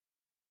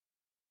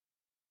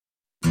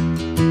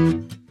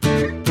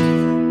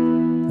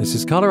This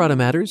is Colorado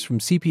Matters from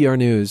CPR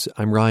News.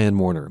 I'm Ryan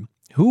Warner.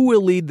 Who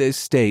will lead this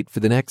state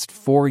for the next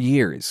 4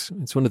 years?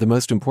 It's one of the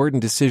most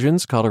important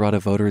decisions Colorado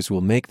voters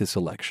will make this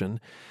election.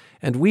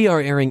 And we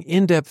are airing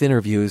in-depth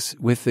interviews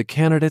with the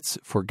candidates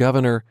for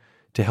governor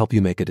to help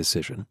you make a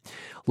decision.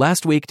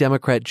 Last week,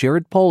 Democrat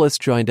Jared Polis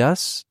joined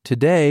us.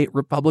 Today,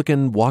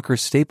 Republican Walker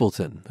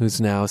Stapleton,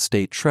 who's now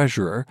state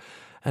treasurer,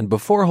 and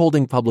before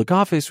holding public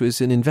office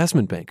was an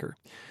investment banker.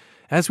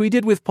 As we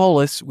did with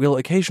Polis, we'll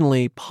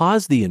occasionally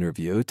pause the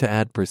interview to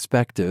add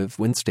perspective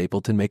when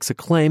Stapleton makes a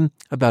claim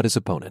about his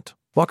opponent.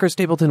 Walker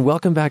Stapleton,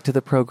 welcome back to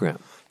the program.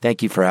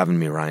 Thank you for having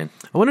me, Ryan.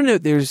 I want to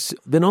note there's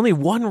been only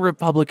one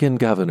Republican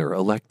governor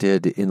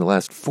elected in the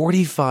last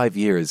 45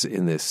 years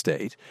in this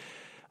state.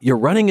 You're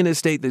running in a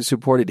state that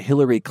supported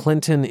Hillary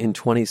Clinton in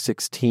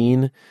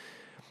 2016.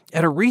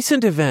 At a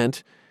recent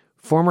event,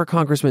 former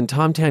Congressman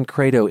Tom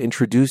Tancredo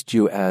introduced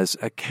you as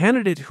a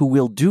candidate who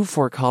will do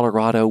for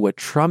Colorado what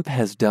Trump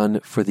has done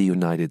for the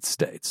United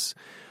States.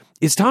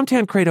 Is Tom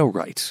Tancredo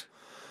right?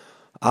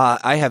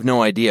 I have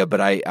no idea,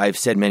 but I've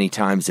said many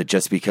times that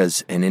just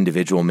because an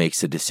individual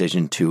makes a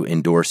decision to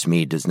endorse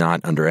me does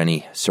not, under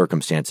any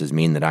circumstances,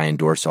 mean that I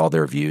endorse all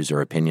their views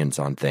or opinions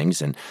on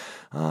things. And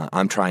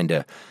I'm trying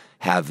to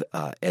have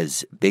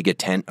as big a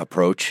tent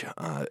approach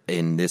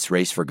in this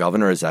race for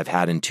governor as I've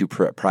had in two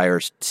prior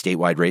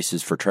statewide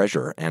races for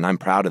treasurer. And I'm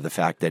proud of the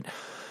fact that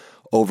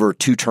over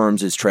 2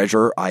 terms as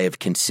treasurer, I have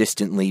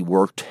consistently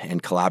worked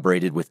and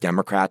collaborated with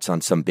Democrats on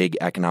some big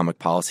economic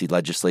policy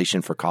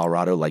legislation for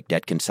Colorado, like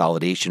debt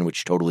consolidation,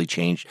 which totally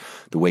changed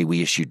the way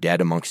we issue debt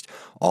amongst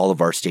all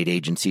of our state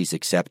agencies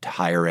except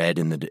higher ed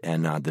and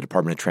the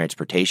Department of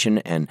Transportation.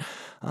 And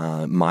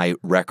my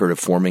record of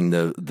forming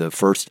the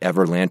first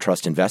ever land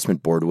trust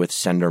investment board with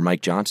Senator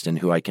Mike Johnston,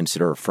 who I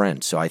consider a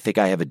friend. So I think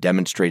I have a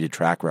demonstrated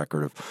track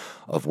record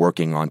of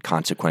working on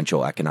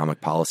consequential economic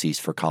policies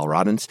for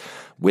Coloradans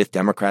with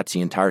Democrats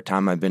the entire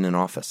time I've been in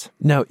office.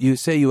 Now, you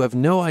say you have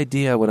no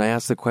idea. When I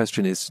ask the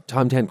question, is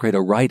Tom Tancredo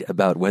right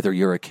about whether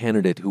you're a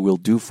candidate who will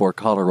do for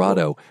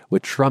Colorado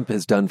what Trump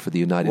has done for the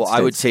United States? Well,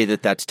 I would say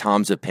that that's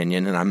Tom's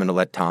opinion, and I'm going to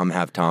let Tom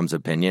have Tom's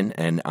opinion,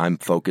 and I'm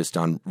focused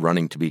on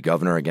running to be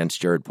governor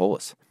against Jared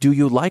Polis. Do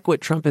you like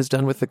what Trump has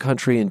done with the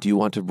country, and do you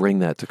want to bring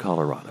that to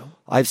Colorado?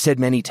 I've said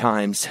many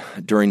times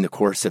during the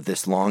course of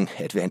this long,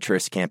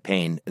 adventurous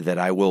campaign that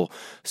I will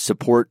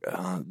support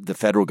the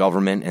federal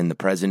government and the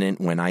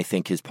president when I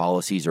think his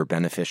policies are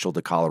beneficial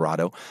to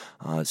Colorado,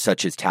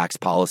 such as tax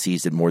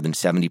policies that more than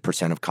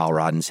 70% of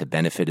Coloradans have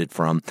benefited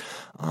from.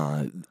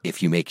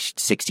 If you make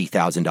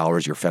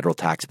 $60,000, your federal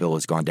tax bill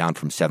has gone down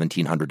from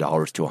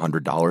 $1,700 to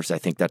 $100. I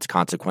think that's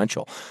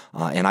consequential.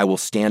 And I will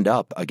stand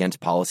up against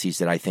policies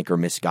that I think are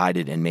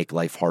misguided and make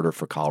life harder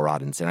for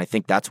Coloradans. And I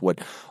think that's what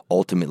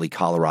ultimately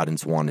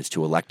Coloradans want, is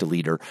to elect a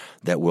leader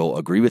that will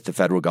agree with the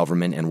federal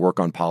government and work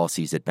on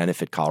policies that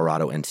benefit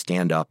Colorado and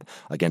stand up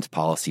against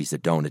policies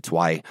that don't. It's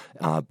why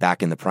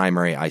back in the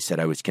primary, I said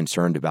I was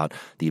concerned about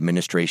the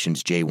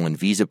administration's J-1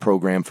 visa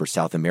program for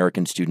South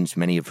American students,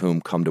 many of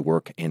whom come to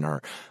work in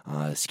our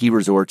ski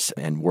resorts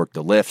and work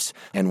the lifts,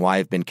 and why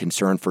I've been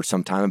concerned for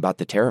some time about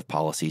the tariff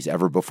policies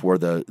ever before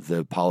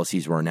the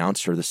policies were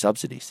announced, or the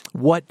subsidies.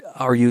 What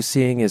are you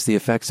seeing as the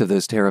effects of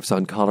those tariffs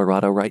on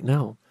Colorado right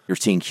now? You're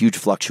seeing huge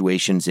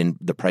fluctuations in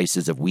the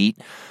prices of wheat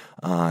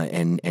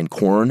and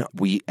corn.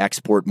 We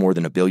export more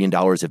than $1 billion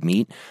of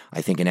meat.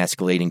 I think an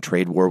escalating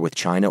trade war with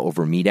China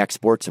over meat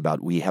exports,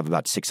 we have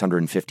about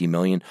 650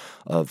 million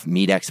of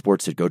meat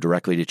exports that go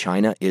directly to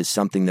China, is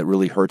something that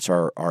really hurts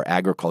our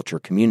agriculture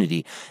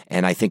community.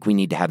 And I think we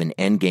need to have an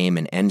end game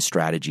and end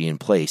strategy in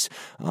place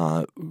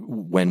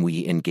when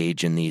we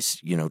engage in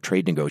these,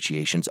 trade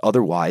negotiations.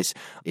 Otherwise,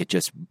 it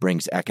just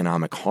brings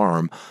economic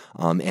harm.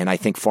 And I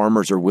think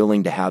farmers are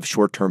willing to have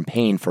short-term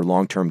pain for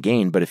long-term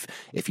gain. But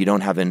if you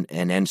don't have an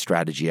end strategy,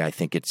 I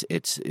think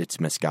it's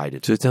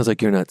misguided. So it sounds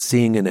like you're not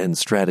seeing an end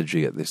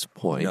strategy at this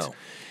point. No.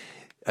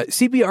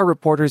 CPR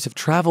reporters have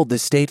traveled the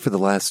state for the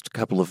last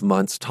couple of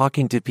months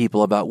talking to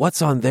people about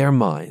what's on their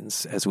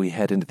minds as we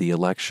head into the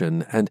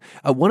election. And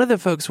one of the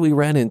folks we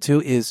ran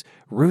into is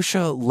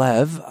Rusha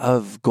Lev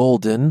of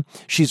Golden.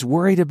 She's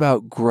worried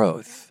about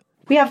growth.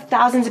 We have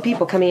thousands of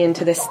people coming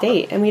into this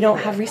state, and we don't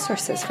have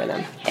resources for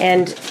them.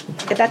 And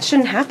that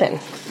shouldn't happen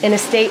in a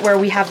state where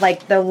we have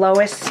the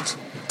lowest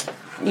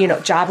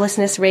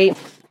joblessness rate.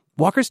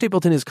 Walker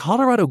Stapleton, is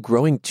Colorado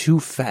growing too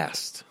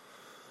fast?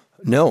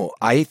 No,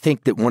 I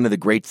think that one of the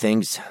great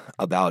things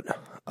about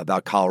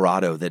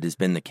Colorado that has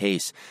been the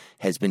case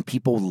has been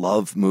people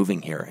love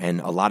moving here.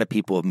 And a lot of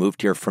people have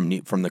moved here from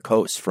the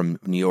coast, from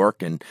New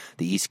York and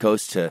the East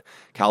Coast to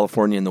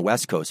California and the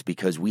West Coast,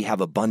 because we have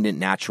abundant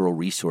natural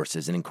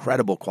resources and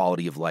incredible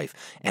quality of life.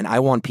 And I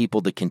want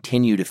people to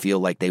continue to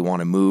feel like they want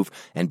to move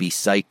and be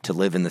psyched to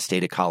live in the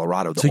state of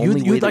Colorado. So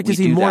you'd like to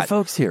see more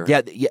folks here?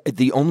 Yeah,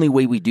 the only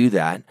way we do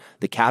that,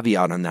 the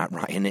caveat on that,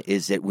 Ryan,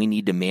 is that we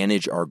need to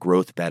manage our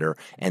growth better.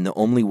 And the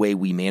only way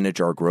we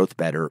manage our growth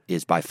better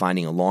is by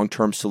finding a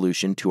long-term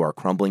solution to our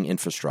crumbling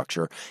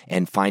infrastructure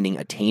and finding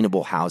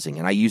attainable housing.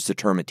 And I use the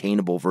term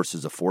attainable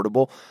versus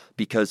affordable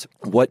because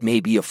what may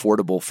be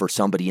affordable for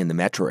somebody in the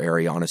metro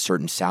area on a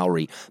certain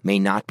salary may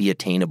not be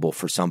attainable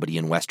for somebody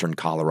in western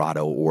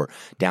Colorado or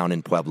down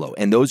in Pueblo.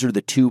 And those are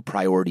the two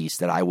priorities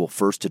that I will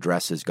first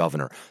address as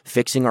governor: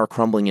 fixing our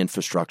crumbling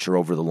infrastructure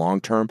over the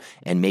long term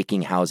and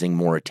making housing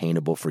more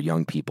attainable for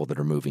young people that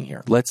are moving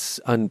here. Let's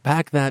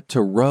unpack that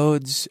to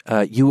roads.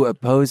 You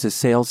oppose a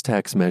sales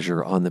tax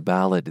measure on the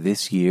ballot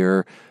this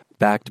year,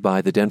 backed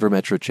by the Denver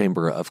Metro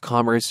Chamber of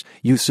Commerce.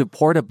 You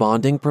support a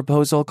bonding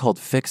proposal called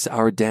Fix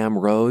Our Damn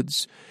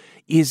Roads.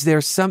 Is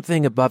there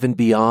something above and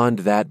beyond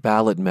that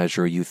ballot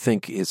measure you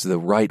think is the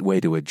right way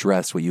to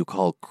address what you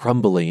call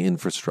crumbling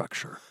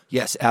infrastructure?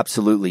 Yes,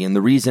 absolutely. And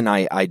the reason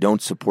I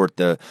don't support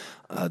the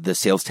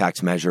sales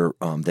tax measure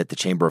that the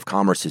Chamber of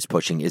Commerce is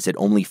pushing is that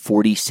only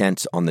 40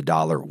 cents on the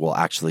dollar will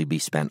actually be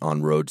spent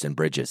on roads and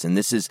bridges. And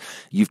this is,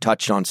 you've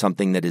touched on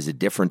something that is a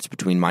difference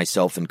between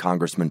myself and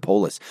Congressman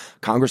Polis.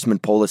 Congressman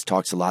Polis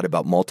talks a lot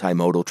about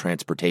multimodal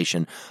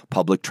transportation,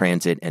 public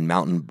transit, and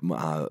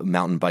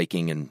mountain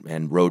biking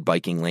and road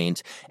biking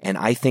lanes. And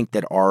I think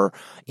that our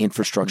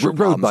infrastructure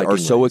problems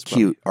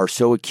are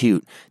so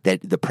acute that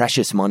the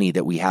precious money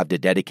that we have to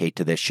dedicate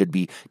to this should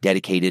be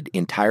dedicated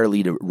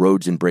entirely to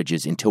roads and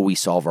bridges until we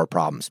solve our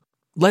problems.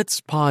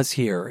 Let's pause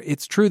here.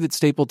 It's true that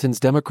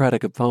Stapleton's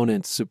Democratic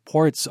opponent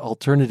supports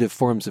alternative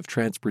forms of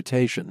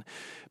transportation,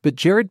 but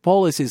Jared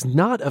Polis is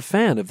not a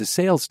fan of the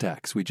sales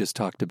tax we just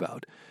talked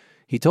about.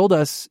 He told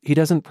us he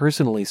doesn't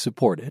personally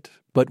support it,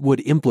 but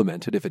would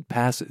implement it if it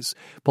passes.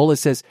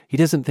 Polis says he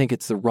doesn't think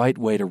it's the right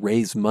way to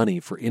raise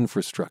money for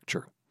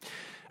infrastructure.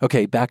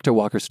 Okay, back to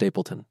Walker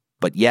Stapleton.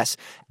 But yes,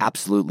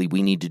 absolutely,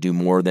 we need to do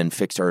more than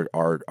fix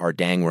our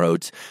dang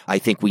roads. I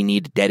think we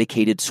need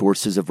dedicated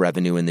sources of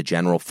revenue in the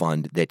general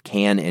fund that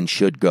can and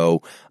should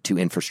go to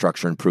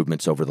infrastructure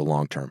improvements over the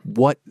long term.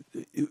 What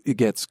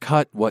gets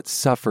cut? What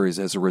suffers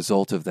as a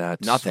result of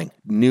that? Nothing.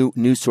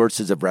 New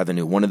sources of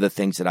revenue. One of the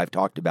things that I've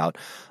talked about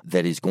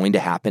that is going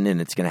to happen,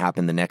 and it's going to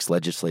happen the next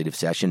legislative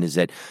session, is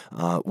that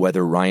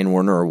whether Ryan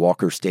Warner or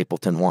Walker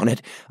Stapleton want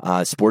it,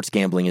 sports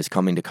gambling is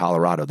coming to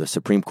Colorado. The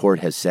Supreme Court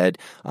has said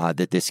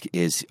that this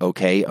is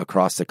okay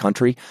across the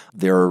country.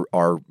 There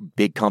are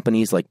big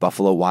companies like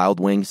Buffalo Wild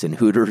Wings and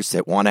Hooters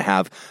that want to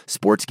have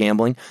sports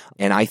gambling.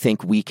 And I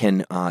think we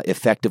can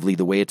effectively,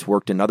 the way it's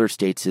worked in other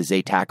states is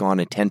they tack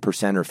on a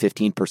 10% or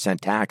 15%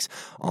 tax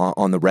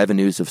on the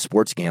revenues of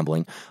sports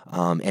gambling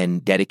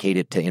and dedicate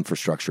it to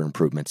infrastructure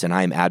improvements. And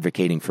I'm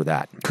advocating for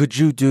that. Could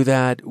you do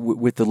that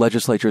with the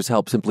legislature's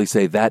help? Simply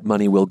say that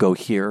money will go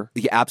here?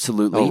 Yeah,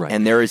 absolutely. Oh, right.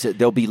 And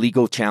there'll be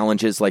legal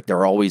challenges like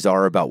there always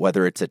are about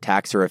whether it's a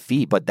tax or a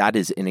fee, but that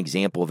is an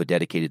example of a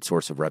dedicated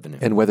source of revenue.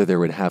 And whether there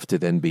would have to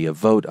then be a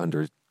vote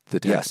under the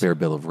Taxpayer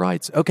Bill of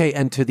Rights. Okay,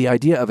 and to the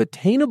idea of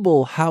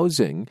attainable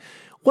housing,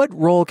 what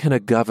role can a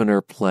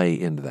governor play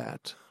in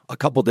that? A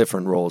couple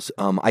different roles.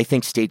 I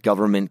think state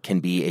government can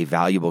be a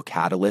valuable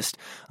catalyst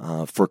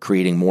for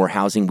creating more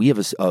housing. We have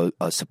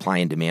a supply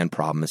and demand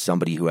problem. As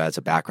somebody who has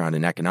a background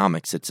in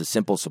economics, it's a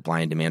simple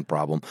supply and demand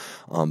problem,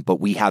 but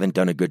we haven't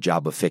done a good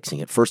job of fixing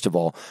it. First of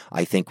all,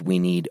 I think we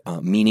need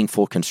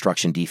meaningful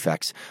construction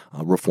defects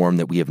reform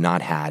that we have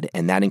not had,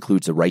 and that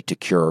includes the right to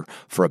cure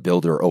for a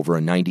builder over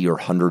a 90 or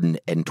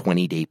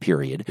 120-day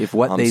period. If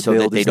what they so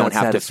build that they is don't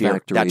not have to fear.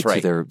 satisfactory That's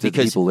right. to the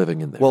people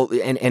living in there. Well,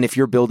 and if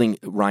you're building,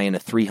 Ryan, a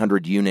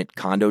 300-unit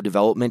condo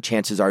development,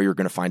 chances are you're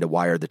going to find a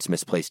wire that's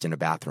misplaced in a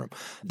bathroom.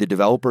 The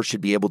developer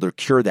should be able to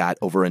cure that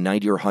over a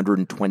 90 or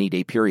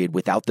 120-day period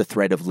without the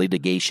threat of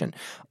litigation.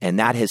 And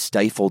that has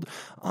stifled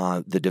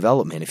the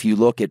development. If you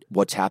look at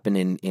what's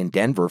happened in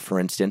Denver, for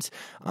instance,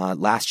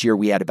 last year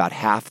we had about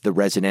half the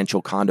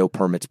residential condo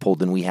permits pulled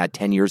than we had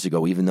 10 years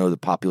ago, even though the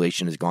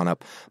population has gone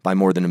up by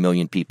more than 1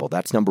 million people.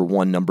 That's number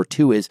one. Number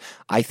two is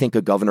I think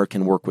a governor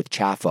can work with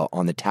CHFA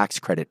on the tax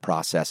credit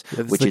process,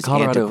 which is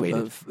Colorado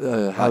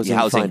antiquated.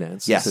 Housing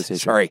Finance Association.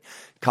 Sorry.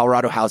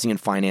 Colorado Housing and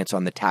Finance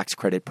on the tax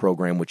credit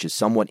program, which is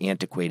somewhat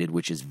antiquated,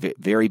 which is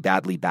very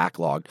badly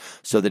backlogged,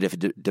 so that if a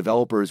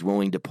developer is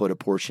willing to put a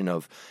portion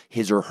of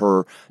his or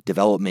her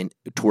development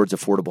towards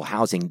affordable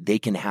housing, they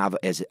can have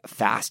as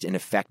fast and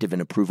effective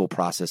an approval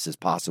process as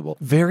possible.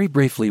 Very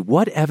briefly,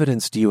 what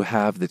evidence do you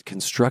have that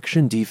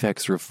construction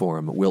defects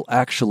reform will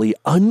actually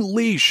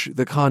unleash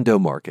the condo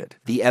market?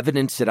 The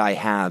evidence that I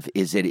have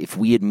is that if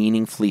we had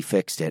meaningfully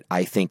fixed it,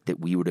 I think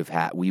that we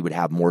would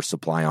have more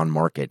supply on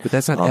market. But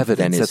that's not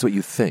evidence. That's what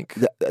you think.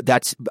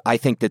 I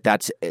think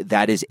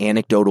that is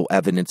anecdotal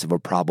evidence of a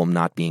problem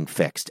not being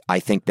fixed. I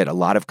think that a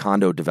lot of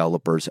condo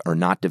developers are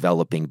not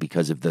developing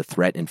because of the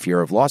threat and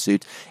fear of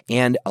lawsuits,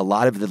 and a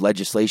lot of the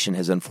legislation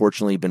has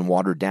unfortunately been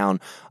watered down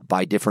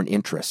by different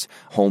interests,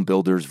 home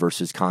builders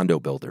versus condo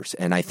builders.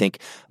 And I think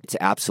it's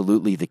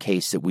absolutely the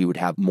case that we would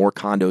have more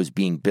condos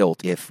being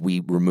built if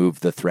we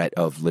remove the threat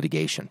of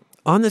litigation.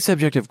 On the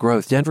subject of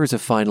growth, Denver is a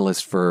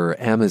finalist for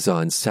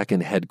Amazon's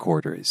second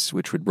headquarters,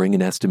 which would bring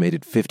an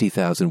estimated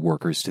 50,000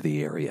 workers to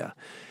the area.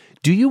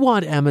 Do you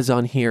want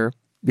Amazon here?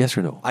 Yes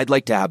or no? I'd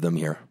like to have them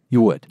here.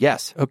 You would?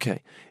 Yes.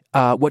 Okay.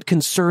 What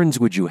concerns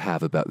would you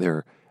have about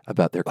their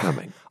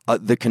coming?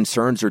 The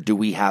concerns are, do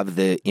we have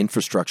the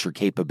infrastructure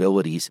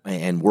capabilities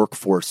and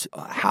workforce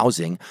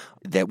housing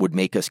that would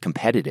make us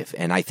competitive?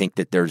 And I think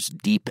that there's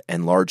deep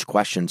and large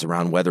questions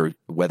around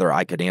whether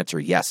I could answer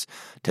yes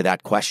to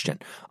that question.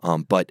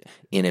 But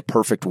in a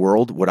perfect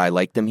world, would I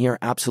like them here?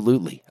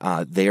 Absolutely.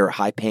 They are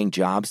high-paying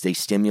jobs. They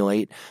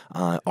stimulate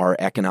our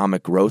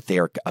economic growth. They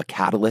are a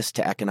catalyst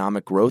to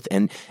economic growth.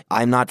 And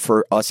I'm not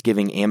for us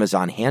giving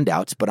Amazon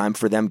handouts, but I'm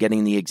for them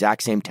getting the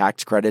exact same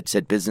tax credits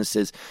that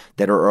businesses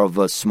that are of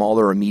a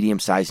smaller or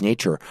medium-sized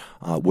nature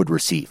would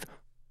receive.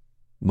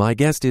 My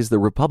guest is the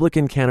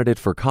Republican candidate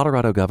for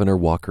Colorado Governor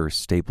Walker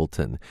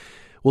Stapleton.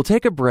 We'll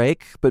take a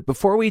break, but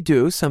before we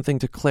do, something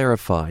to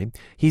clarify.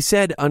 He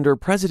said under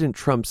President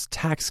Trump's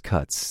tax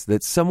cuts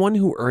that someone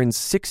who earns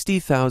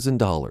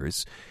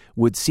 $60,000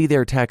 would see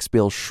their tax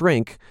bill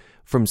shrink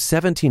from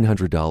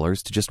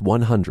 $1,700 to just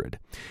 $100.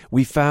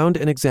 We found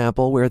an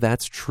example where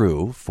that's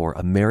true for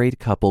a married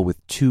couple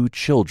with 2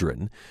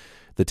 children.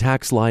 The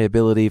tax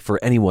liability for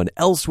anyone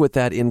else with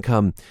that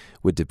income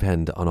would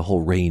depend on a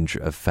whole range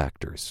of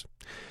factors.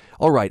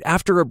 All right,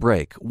 after a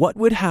break, what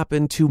would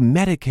happen to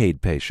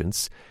Medicaid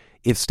patients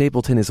if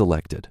Stapleton is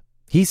elected?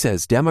 He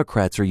says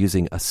Democrats are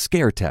using a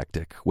scare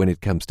tactic when it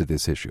comes to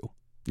this issue.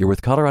 You're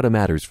with Colorado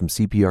Matters from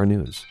CPR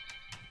News.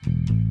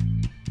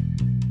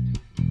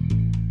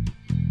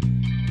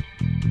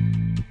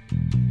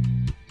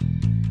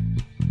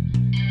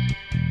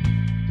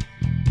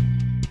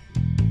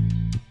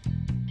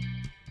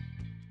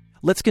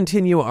 Let's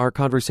continue our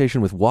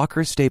conversation with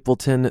Walker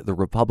Stapleton, the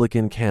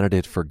Republican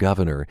candidate for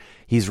governor.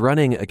 He's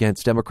running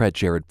against Democrat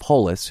Jared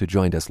Polis, who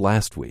joined us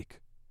last week.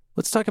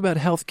 Let's talk about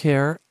health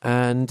care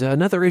and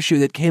another issue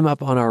that came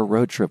up on our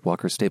road trip,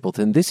 Walker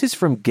Stapleton. This is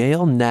from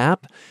Gail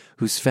Knapp,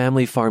 whose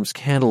family farms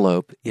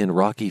cantaloupe in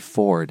Rocky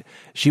Ford.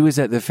 She was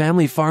at the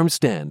family farm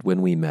stand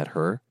when we met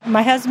her.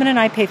 My husband and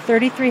I pay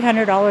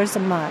 $3,300 a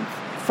month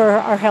for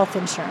our health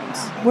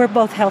insurance. We're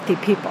both healthy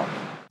people.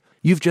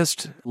 You've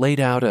just laid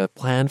out a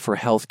plan for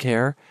health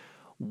care.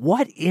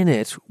 What in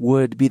it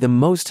would be the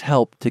most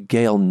help to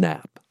Gail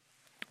Knapp?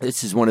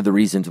 This is one of the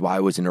reasons why I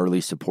was an early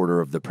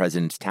supporter of the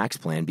president's tax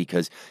plan,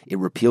 because it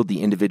repealed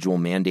the individual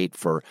mandate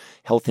for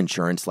health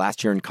insurance.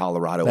 Last year in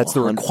Colorado, that's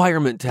the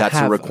requirement to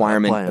have a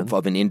requirement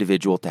of an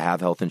individual to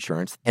have health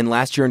insurance. And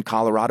last year in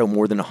Colorado,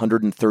 more than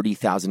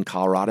 130,000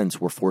 Coloradans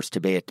were forced to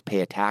pay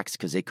a tax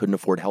because they couldn't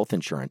afford health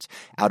insurance.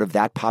 Out of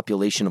that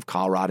population of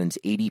Coloradans,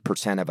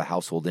 80% have a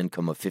household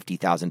income of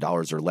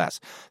 $50,000 or less.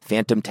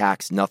 Phantom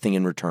tax, nothing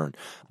in return.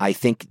 I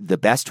think the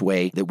best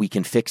way that we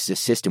can fix this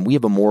system, we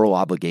have a moral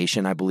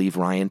obligation, I believe,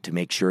 Ryan, to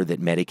make sure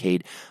that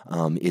Medicaid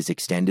is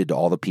extended to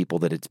all the people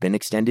that it's been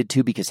extended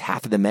to, because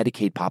half of the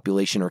Medicaid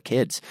population are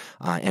kids.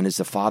 And as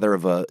the father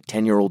of a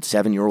 10-year-old,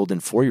 7-year-old, and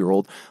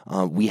 4-year-old,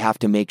 we have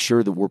to make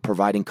sure that we're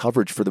providing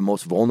coverage for the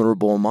most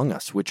vulnerable among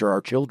us, which are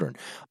our children.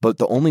 But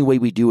the only way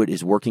we do it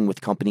is working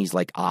with companies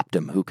like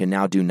Optum, who can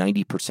now do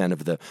 90%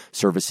 of the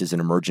services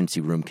an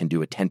emergency room can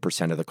do at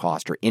 10% of the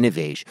cost, or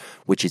Innovage,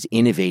 which has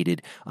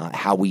innovated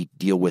how we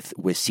deal with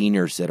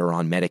seniors that are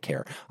on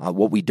Medicare.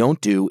 What we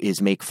don't do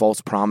is make false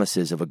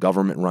promises of a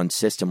government-run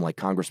system like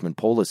Congressman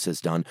Polis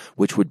has done,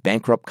 which would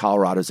bankrupt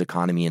Colorado's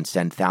economy and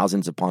send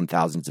thousands upon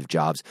thousands of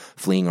jobs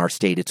fleeing our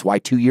state. It's why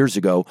 2 years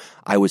ago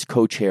I was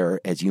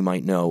co-chair, as you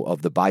might know,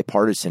 of the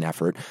bipartisan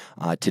effort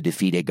to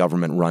defeat a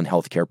government-run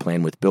health care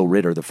plan with Bill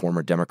Ritter, the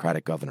former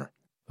Democratic governor.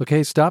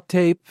 Okay, stop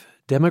tape.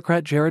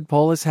 Democrat Jared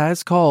Polis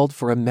has called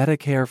for a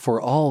Medicare for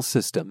All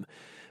system.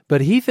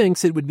 But he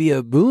thinks it would be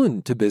a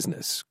boon to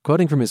business,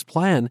 quoting from his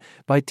plan,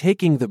 by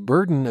taking the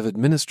burden of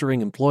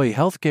administering employee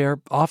health care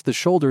off the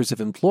shoulders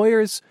of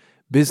employers,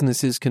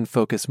 businesses can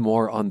focus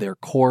more on their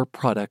core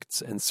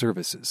products and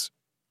services.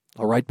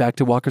 All right, back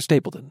to Walker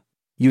Stapleton.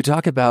 You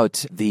talk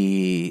about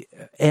the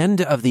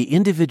end of the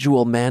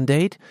individual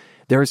mandate.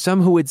 There are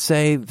some who would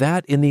say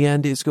that in the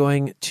end is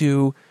going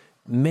to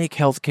make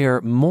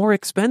healthcare more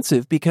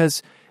expensive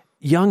because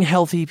young,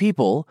 healthy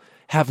people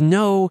have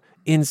no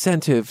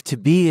incentive to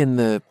be in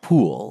the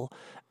pool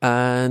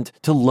and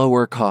to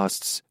lower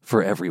costs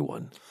for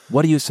everyone.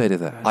 What do you say to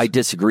that? I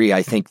disagree.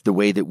 I think the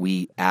way that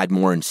we add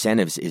more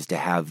incentives is to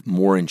have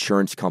more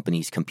insurance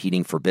companies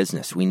competing for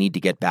business. We need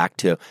to get back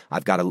to,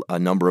 I've got a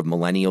number of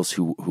millennials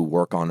who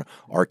work on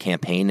our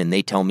campaign, and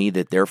they tell me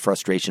that their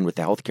frustration with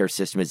the healthcare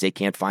system is they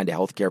can't find a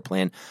healthcare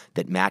plan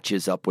that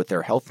matches up with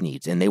their health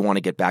needs. And they want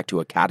to get back to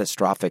a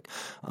catastrophic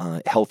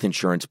health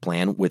insurance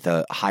plan with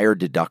a higher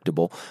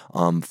deductible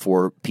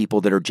for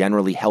people that are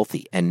generally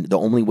healthy. And the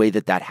only way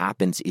that that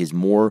happens is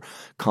more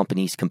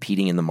companies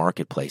competing in the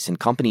marketplace. And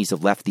companies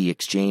have left the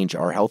exchange,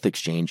 our health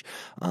exchange,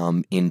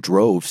 in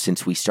droves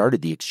since we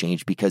started the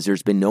exchange, because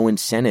there's been no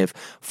incentive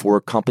for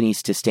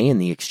companies to stay in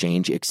the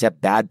exchange except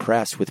bad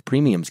press with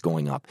premiums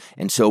going up.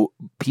 And so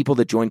people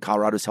that join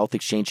Colorado's health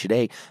exchange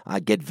today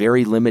get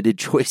very limited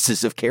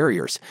choices of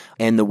carriers.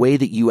 And the way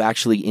that you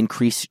actually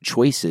increase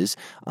choices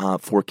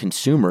for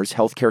consumers,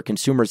 healthcare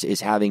consumers,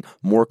 is having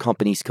more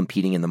companies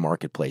competing in the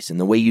marketplace. And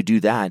the way you do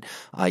that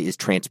is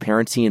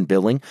transparency in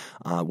billing,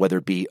 whether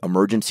it be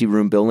emergency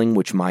room billing,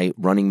 which my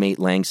running mate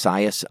Lang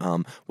Sias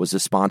was a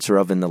sponsor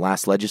of in the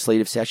last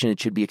legislative session.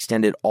 It should be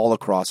extended all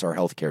across our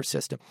healthcare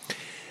system.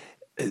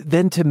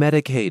 Then to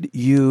Medicaid,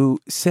 you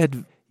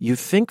said you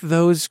think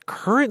those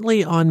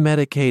currently on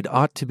Medicaid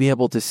ought to be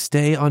able to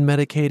stay on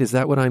Medicaid. Is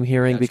that what I'm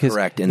hearing? That's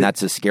correct, and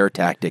that's a scare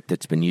tactic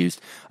that's been used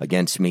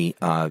against me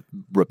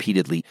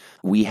repeatedly.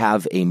 We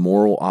have a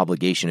moral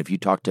obligation. If you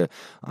talk to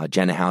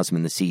Jenna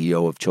Hausman, the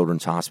CEO of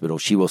Children's Hospital,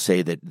 she will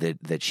say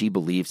that she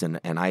believes, and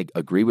I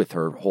agree with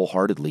her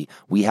wholeheartedly,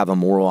 we have a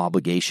moral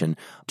obligation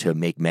to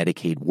make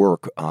Medicaid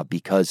work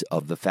because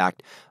of the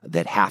fact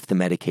that half the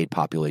Medicaid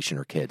population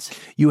are kids.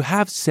 You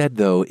have said,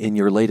 though, in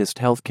your latest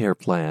health care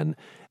plan,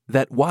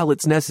 that while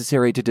it's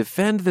necessary to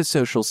defend the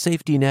social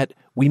safety net,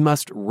 we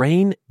must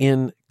rein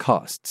in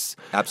costs.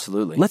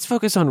 Absolutely. Let's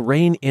focus on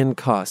rein in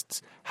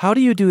costs. How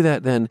do you do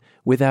that then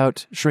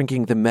without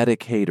shrinking the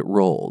Medicaid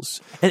rolls?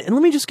 And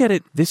let me just get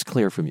it this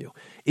clear from you.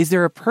 Is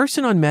there a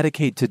person on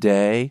Medicaid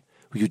today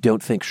who you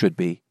don't think should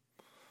be?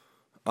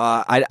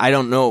 I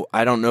don't know.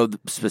 I don't know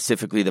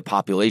specifically the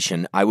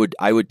population. I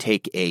would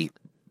take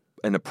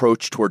an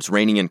approach towards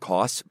reining in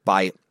costs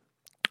by,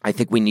 I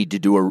think we need to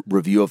do a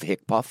review of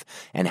HCPF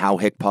and how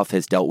HCPF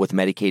has dealt with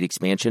Medicaid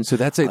expansion. So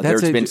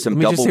there's been some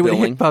double just say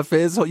billing. What HCPF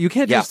is. You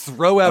can't just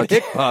throw out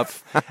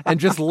HCPF and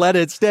just let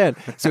it stand.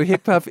 So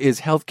HCPF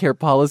is healthcare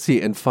policy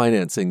and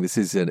financing. This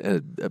is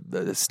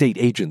a state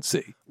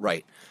agency.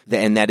 Right.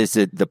 And that is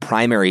the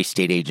primary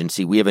state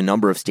agency. We have a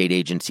number of state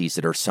agencies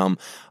that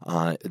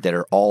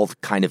are all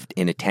kind of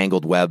in a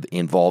tangled web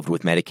involved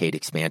with Medicaid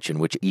expansion,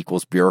 which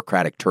equals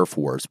bureaucratic turf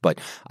wars.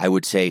 But I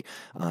would say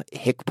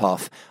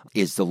HCPF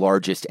is the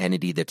largest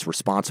entity that's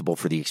responsible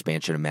for the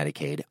expansion of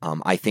Medicaid.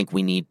 I think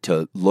we need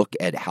to look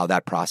at how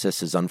that process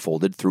has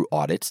unfolded through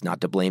audits,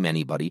 not to blame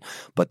anybody,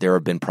 but there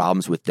have been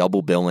problems with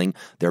double billing.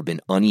 There have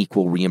been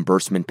unequal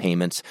reimbursement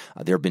payments.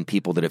 There have been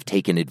people that have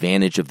taken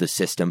advantage of the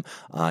system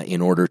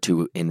in order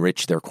to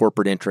enrich their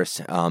corporate interests.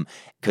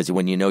 Because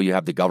when you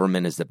have the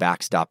government as the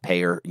backstop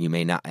payer, you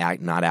may not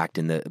act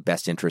in the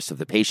best interests of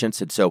the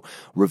patients. And so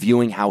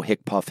reviewing how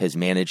HCPF has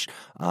managed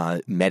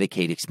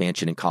Medicaid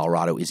expansion in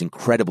Colorado is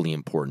incredibly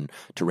important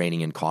to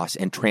reining in costs,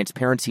 and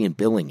transparency in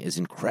billing is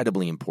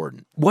incredibly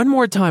important. One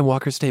more time,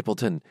 Walker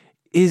Stapleton,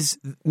 is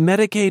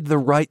Medicaid the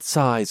right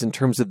size in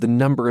terms of the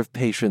number of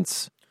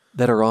patients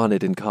that are on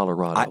it in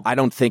Colorado? I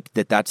don't think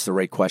that that's the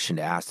right question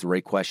to ask. The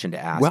right question to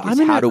ask is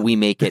how do we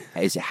make it?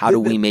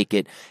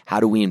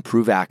 How do we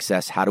improve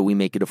access? How do we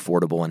make it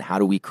affordable? And how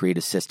do we create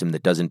a system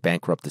that doesn't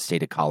bankrupt the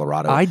state of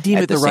Colorado? I deem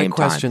it the right time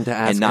question to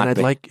ask, and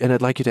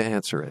I'd like you to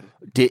answer it.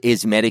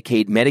 Is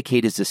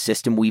Medicaid is a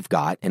system we've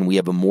got, and we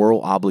have a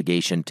moral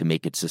obligation to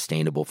make it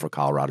sustainable for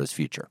Colorado's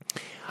future.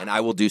 And I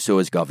will do so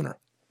as governor.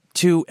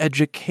 To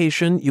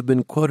education, you've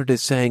been quoted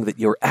as saying that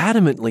you're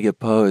adamantly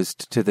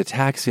opposed to the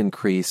tax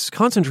increase,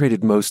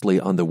 concentrated mostly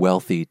on the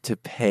wealthy, to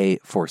pay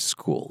for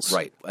schools.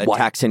 Right. A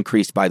tax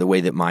increase, by the way,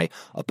 that my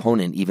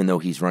opponent, even though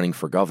he's running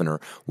for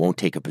governor, won't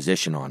take a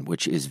position on,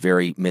 which is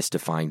very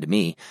mystifying to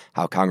me,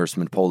 how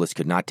Congressman Polis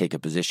could not take a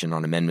position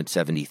on Amendment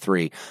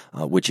 73,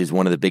 which is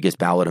one of the biggest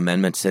ballot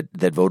amendments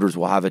that voters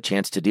will have a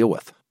chance to deal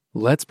with.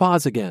 Let's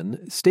pause again.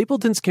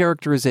 Stapleton's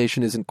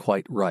characterization isn't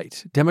quite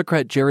right.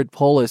 Democrat Jared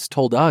Polis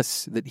told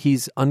us that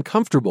he's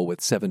uncomfortable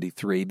with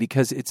 73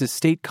 because it's a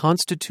state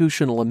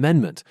constitutional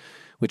amendment,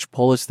 which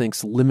Polis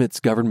thinks limits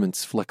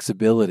government's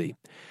flexibility.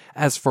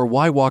 As for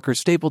why Walker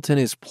Stapleton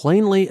is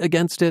plainly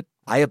against it,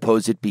 I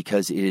oppose it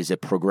because it is a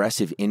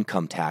progressive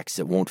income tax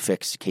that won't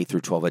fix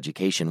K-12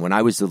 education. When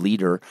I was the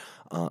leader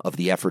of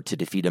the effort to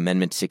defeat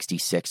Amendment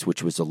 66,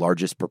 which was the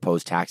largest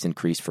proposed tax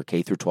increase for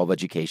K-12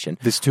 education.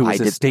 This, too,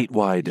 was a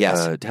statewide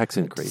tax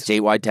increase.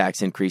 Statewide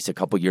tax increase a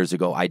couple years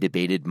ago. I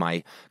debated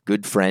my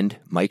good friend,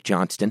 Mike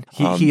Johnston.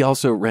 He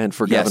also ran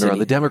for governor on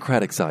the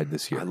Democratic side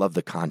this year. I love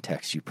the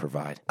context you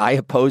provide. I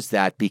opposed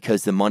that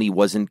because the money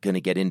wasn't going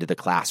to get into the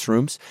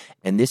classrooms,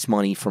 and this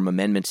money from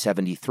Amendment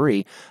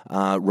 73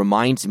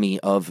 reminds me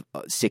of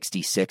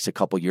 66 a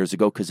couple years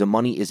ago because the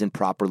money isn't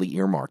properly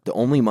earmarked. The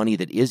only money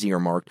that is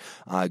earmarked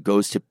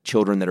goes to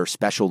children that are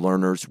special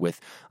learners with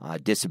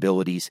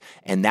disabilities,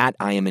 and that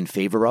I am in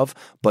favor of.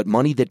 But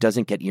money that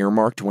doesn't get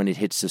earmarked when it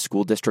hits the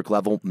school district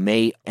level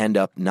may end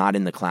up not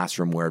in the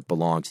classroom where it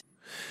belongs.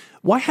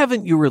 Why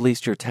haven't you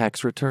released your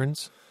tax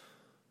returns?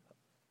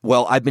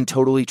 Well, I've been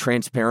totally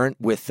transparent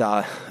with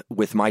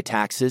my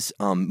taxes,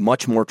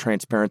 much more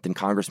transparent than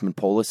Congressman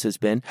Polis has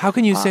been. How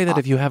can you say that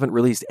if you haven't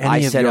released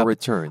any of your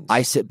returns?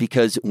 I said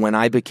because when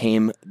I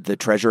became the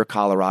treasurer of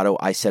Colorado,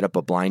 I set up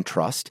a blind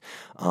trust.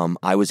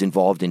 I was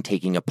involved in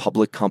taking a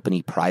public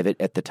company private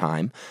at the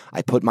time.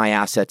 I put my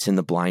assets in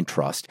the blind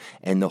trust,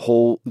 and the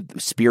whole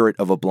spirit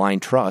of a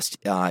blind trust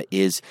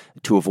is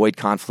to avoid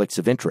conflicts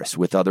of interest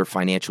with other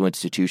financial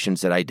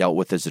institutions that I dealt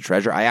with as a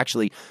treasurer. I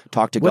actually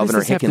talked to Governor Hickenlooper. What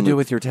does this have to do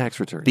with your tax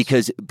returns?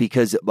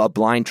 Because a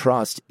blind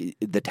trust,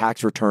 the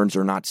tax returns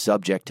are not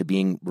subject to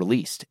being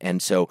released.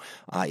 And so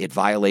it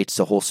violates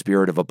the whole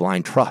spirit of a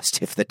blind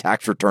trust if the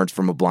tax returns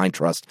from a blind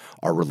trust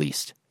are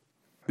released.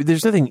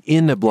 There's nothing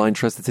in a blind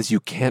trust that says you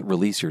can't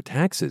release your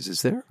taxes,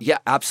 is there? Yeah,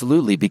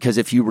 absolutely. Because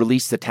if you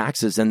release the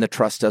taxes, then the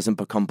trust doesn't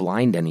become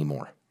blind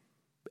anymore.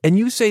 And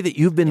you say that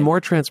you've been more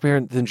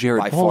transparent than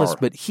Jared By Polis, far.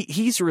 but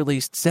he's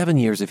released 7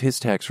 years of his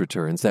tax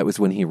returns. That was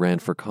when he ran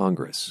for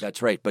Congress.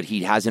 That's right. But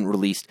he hasn't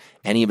released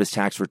any of his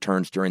tax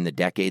returns during the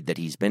decade that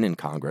he's been in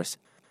Congress.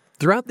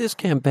 Throughout this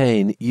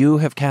campaign, you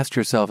have cast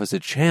yourself as a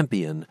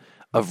champion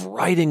of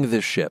righting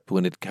the ship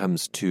when it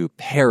comes to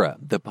PARA,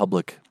 the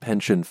Public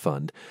Pension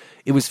Fund.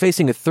 It was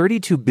facing a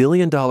 $32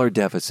 billion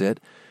deficit.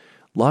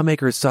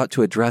 Lawmakers sought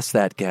to address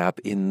that gap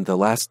in the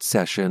last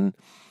session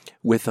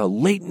with a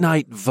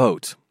late-night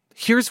vote.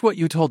 Here's what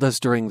you told us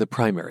during the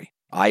primary.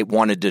 I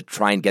wanted to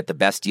try and get the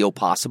best deal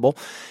possible,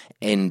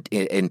 and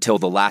until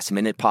the last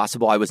minute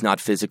possible. I was not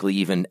physically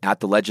even at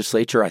the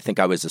legislature. I think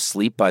I was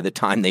asleep by the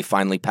time they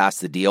finally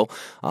passed the deal,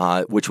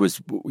 which was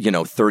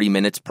 30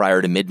 minutes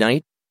prior to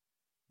midnight.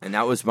 And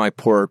that was my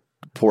poor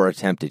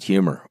attempt at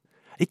humor.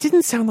 It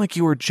didn't sound like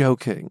you were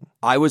joking.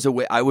 I was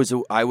awake. I was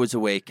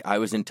awake. I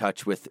was in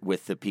touch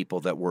with the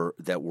people that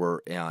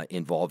were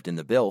involved in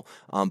the bill.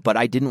 But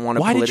I didn't want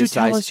to politicize. Why did you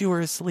tell us you were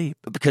asleep?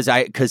 Because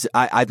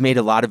I've made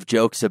a lot of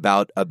jokes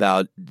about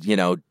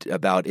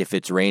if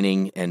it's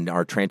raining and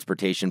our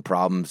transportation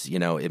problems.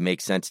 It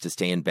makes sense to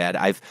stay in bed.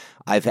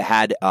 I've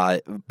had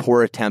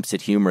poor attempts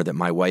at humor that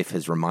my wife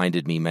has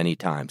reminded me many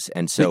times.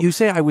 And so but you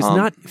say I was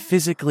not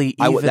physically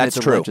even that's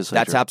at the true. legislature.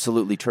 That's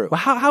absolutely true. Well,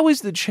 how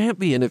is the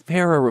champion of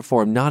PARA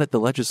reform not at the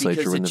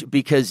legislature?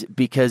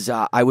 Because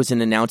I was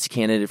an announced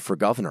candidate for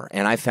governor,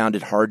 and I found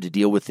it hard to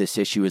deal with this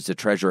issue as the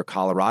treasurer of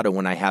Colorado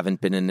when I haven't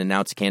been an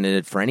announced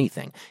candidate for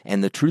anything.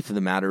 And the truth of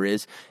the matter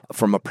is,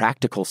 from a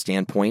practical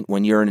standpoint,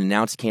 when you're an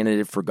announced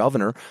candidate for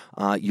governor,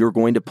 you're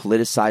going to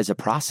politicize a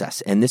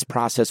process, and this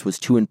process was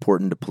too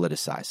important to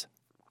politicize.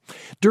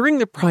 During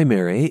the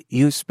primary,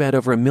 you spent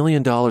over $1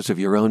 million of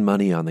your own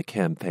money on the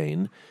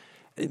campaign.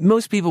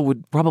 Most people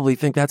would probably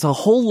think that's a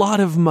whole lot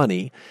of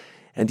money.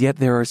 And yet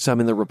there are some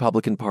in the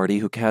Republican Party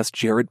who cast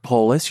Jared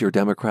Polis, your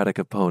Democratic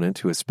opponent,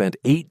 who has spent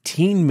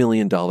 $18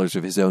 million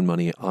of his own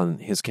money on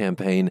his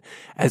campaign,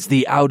 as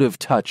the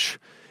out-of-touch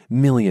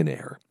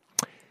millionaire.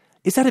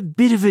 Is that a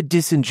bit of a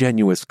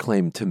disingenuous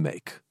claim to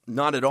make?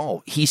 Not at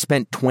all. He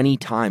spent 20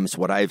 times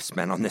what I've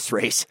spent on this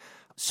race.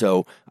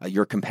 So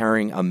you're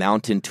comparing a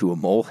mountain to a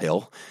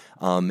molehill.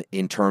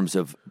 In terms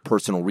of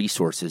personal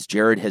resources,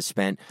 Jared has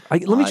spent.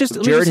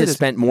 Jared has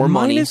spent more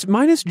money.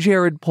 Minus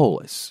Jared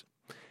Polis.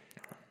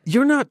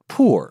 You're not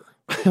poor,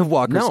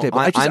 Walker No, Staple.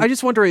 I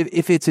just wonder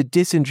if it's a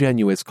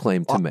disingenuous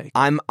claim to make.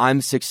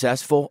 I'm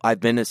successful. I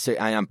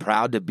am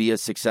proud to be a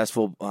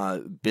successful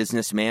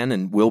businessman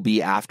and will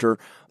be after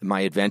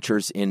my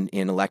adventures in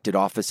elected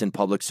office and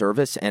public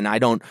service. And I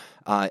don't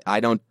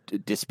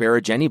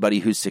disparage anybody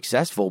who's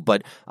successful,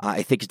 but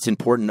I think it's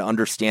important to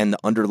understand the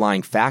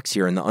underlying facts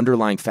here. And the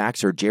underlying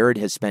facts are Jared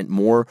has spent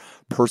more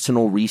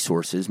personal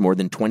resources, more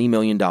than $20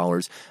 million,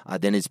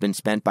 than has been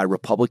spent by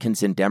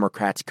Republicans and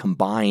Democrats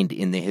combined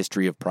in the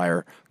history of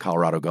prior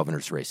Colorado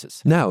governor's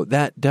races. Now,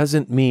 that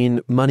doesn't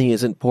mean money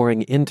isn't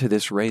pouring into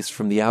this race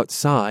from the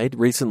outside.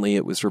 Recently,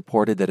 it was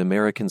reported that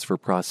Americans for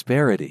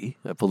Prosperity,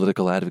 a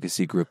political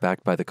advocacy group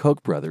backed by the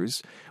Koch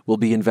brothers, will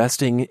be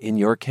investing in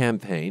your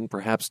campaign,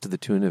 perhaps to the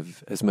tune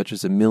of as much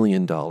as $1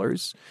 million.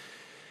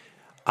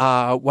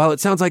 While it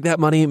sounds like that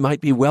money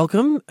might be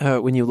welcome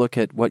when you look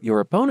at what your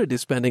opponent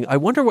is spending, I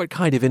wonder what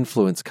kind of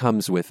influence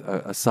comes with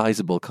a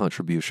sizable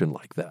contribution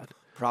like that.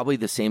 Probably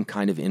the same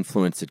kind of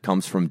influence that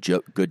comes from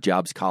Good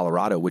Jobs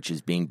Colorado, which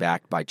is being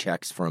backed by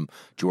checks from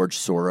George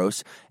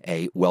Soros,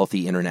 a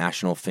wealthy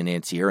international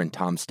financier, and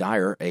Tom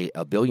Steyer,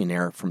 a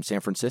billionaire from San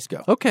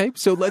Francisco. Okay,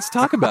 so let's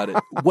talk about it.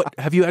 What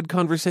have you had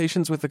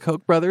conversations with the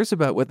Koch brothers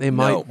about what they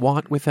might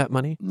want with that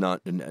money?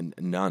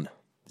 None.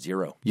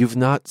 Zero. You've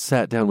not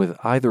sat down with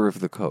either of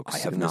the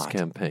Kochs in this not.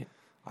 campaign?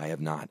 I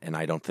have not, and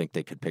I don't think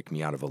they could pick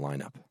me out of a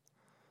lineup.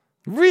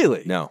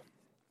 Really? No.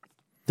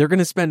 They're going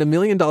to spend $1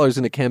 million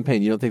in a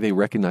campaign. You don't think they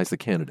recognize the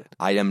candidate?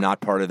 I am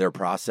not part of their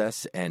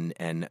process, and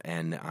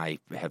I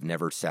have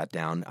never sat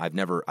down. I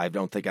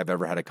don't think I've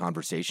ever had a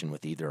conversation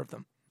with either of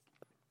them.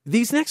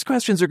 These next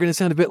questions are going to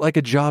sound a bit like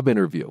a job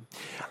interview,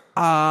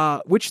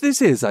 which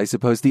this is, I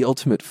suppose, the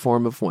ultimate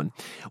form of one.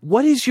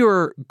 What is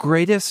your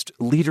greatest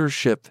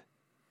leadership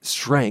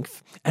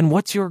strength, and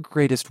what's your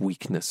greatest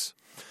weakness?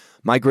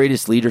 My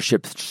greatest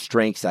leadership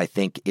strengths, I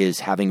think, is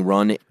having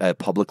run a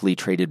publicly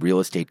traded real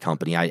estate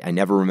company. I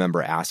never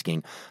remember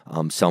asking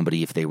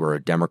somebody if they were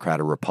a Democrat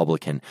or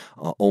Republican.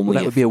 That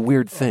would be a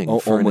weird thing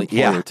for an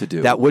employer to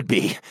do. That would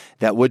be.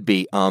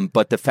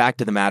 But the fact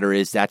of the matter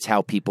is that's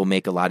how people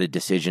make a lot of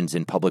decisions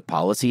in public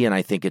policy, and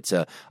I think it's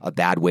a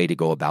bad way to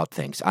go about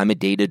things. I'm a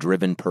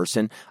data-driven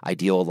person. I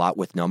deal a lot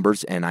with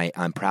numbers, and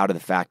I'm proud of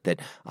the fact that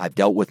I've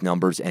dealt with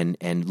numbers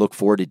and look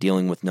forward to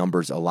dealing with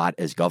numbers a lot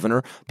as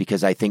governor,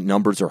 because I think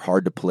numbers are hard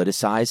to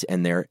politicize,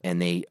 and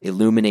they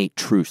illuminate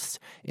truths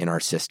in our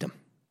system.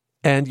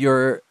 And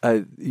you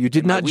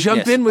did not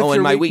jump in with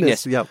your my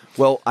weakness. Yep.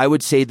 Well, I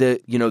would say the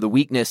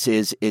weakness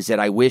is that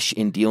I wish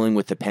in dealing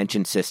with the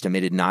pension system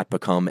it had not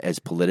become as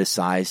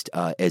politicized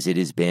as it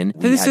has been.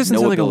 We this had isn't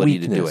no like a ability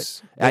weakness. to do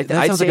it.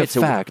 That sounds like a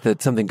fact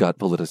that something got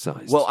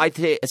politicized. Well, I'd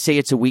say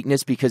it's a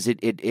weakness because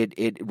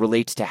it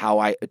relates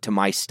to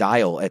my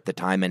style at the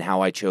time and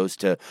how I chose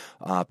to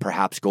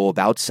perhaps go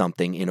about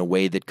something in a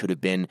way that could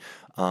have been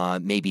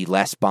maybe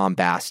less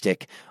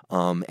bombastic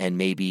and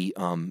maybe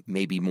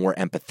more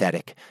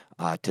empathetic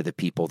to the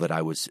people that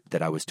I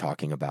was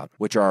talking about,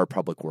 which are our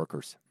public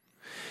workers.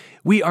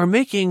 We are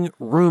making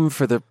room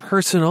for the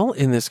personal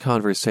in this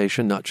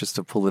conversation, not just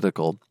the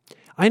political.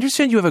 I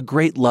understand you have a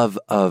great love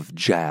of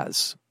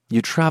jazz.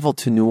 You traveled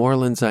to New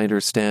Orleans, I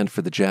understand,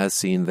 for the jazz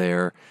scene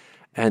there,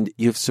 and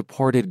you've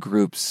supported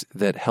groups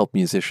that help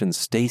musicians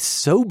stay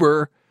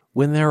sober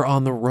when they're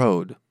on the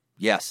road.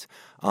 Yes.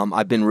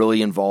 I've been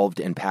really involved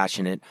and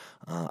passionate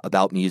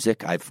about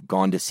music. I've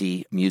gone to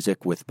see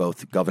music with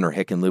both Governor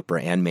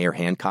Hickenlooper and Mayor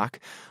Hancock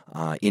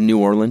in New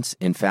Orleans,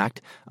 in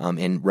fact,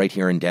 and right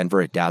here in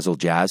Denver at Dazzle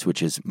Jazz,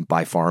 which is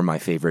by far my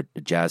favorite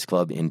jazz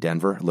club in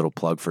Denver. A little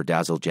plug for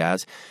Dazzle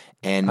Jazz.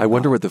 And I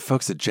wonder what the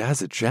folks at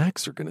Jazz at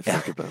Jack's are going to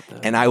think about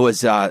that. And I was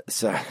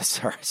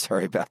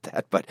sorry about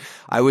that, but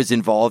I was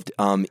involved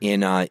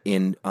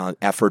in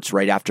efforts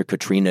right after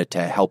Katrina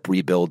to help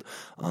rebuild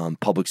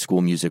public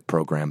school music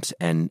programs,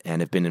 and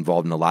have been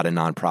involved in a lot of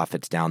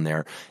nonprofits down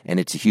there. And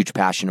it's a huge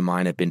passion of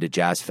mine. I've been to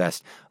Jazz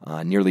Fest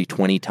nearly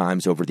 20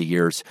 times over the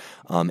years,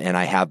 and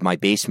I have my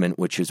basement,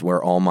 which is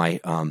where all my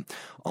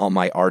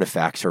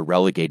artifacts are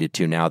relegated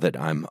to now that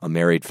I'm a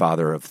married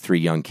father of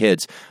 3 young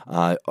kids.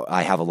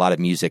 I have a lot of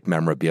music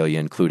memorabilia,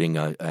 including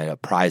a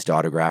prized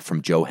autograph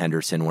from Joe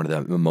Henderson, one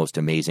of the most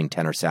amazing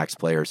tenor sax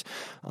players.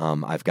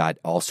 I've got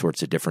all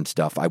sorts of different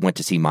stuff. I went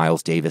to see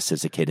Miles Davis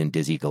as a kid in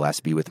Dizzy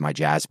Gillespie with my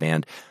jazz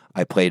band.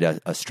 I played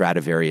a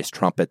Stradivarius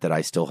trumpet that I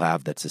still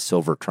have. That's a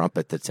silver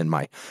trumpet that's in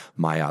my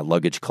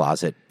luggage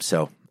closet.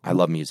 So I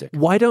love music.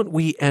 Why don't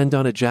we end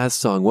on a jazz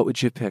song? What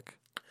would you pick?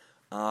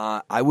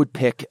 I would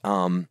pick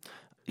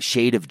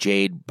Shade of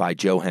Jade by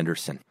Joe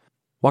Henderson.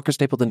 Walker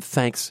Stapleton,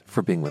 thanks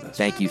for being with us.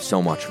 Thank you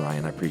so much,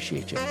 Ryan. I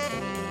appreciate you.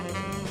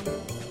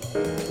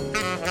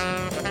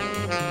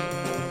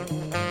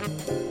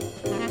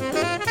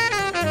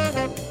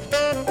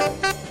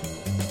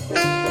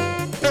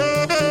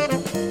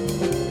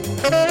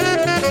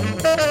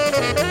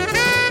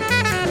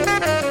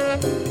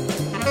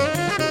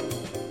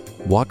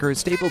 Walker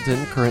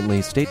Stapleton,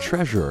 currently state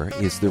treasurer,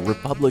 is the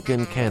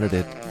Republican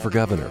candidate for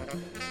governor.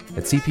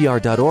 At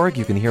CPR.org,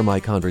 you can hear my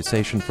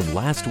conversation from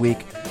last week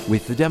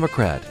with the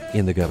Democrat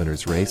in the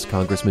governor's race,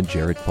 Congressman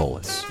Jared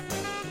Polis.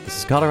 This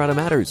is Colorado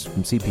Matters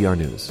from CPR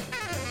News.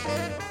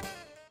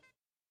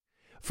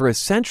 For a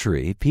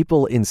century,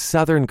 people in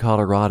southern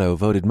Colorado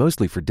voted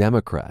mostly for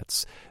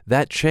Democrats.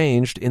 That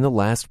changed in the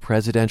last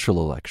presidential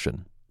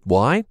election.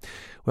 Why?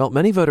 Well,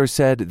 many voters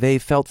said they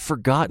felt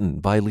forgotten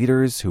by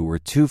leaders who were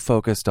too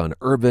focused on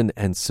urban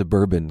and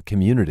suburban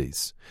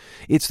communities.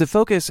 It's the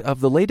focus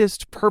of the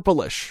latest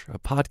Purplish, a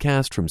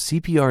podcast from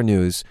CPR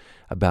News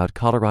about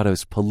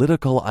Colorado's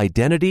political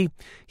identity.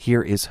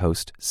 Here is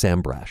host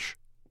Sam Brash.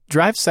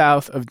 Drive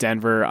south of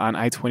Denver on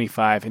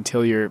I-25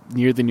 until you're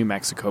near the New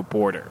Mexico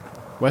border.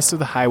 West of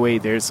the highway,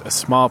 there's a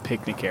small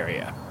picnic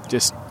area.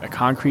 Just a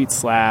concrete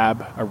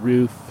slab, a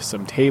roof,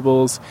 some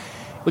tables.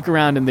 Look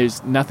around and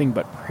there's nothing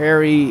but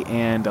prairie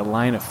and a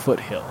line of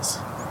foothills.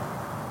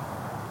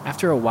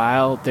 After a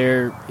while,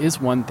 there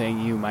is one thing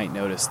you might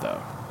notice,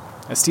 though.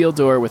 A steel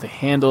door with a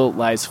handle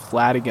lies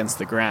flat against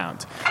the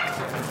ground.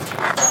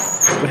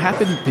 What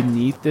happened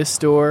beneath this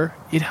door,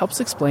 it helps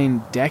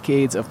explain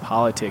decades of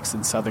politics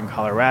in southern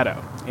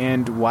Colorado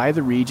and why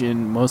the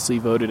region mostly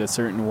voted a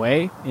certain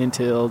way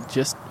until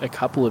just a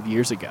couple of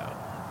years ago.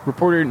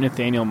 Reporter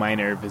Nathaniel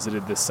Miner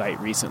visited this site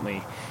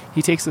recently.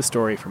 He takes the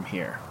story from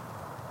here.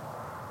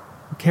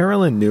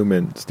 Carolyn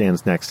Newman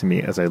stands next to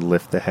me as I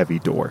lift the heavy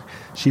door.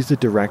 She's the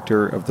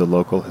director of the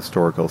local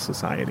historical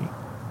society.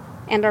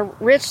 And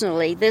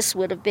originally, this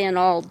would have been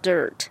all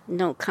dirt,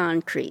 no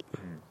concrete.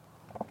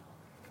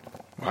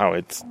 Wow,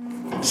 it's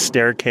a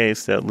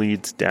staircase that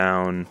leads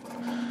down.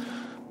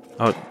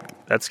 Oh,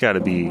 that's got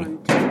to be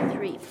 1, 2,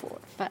 3, 4,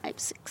 5,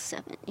 6,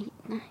 7, 8,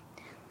 9,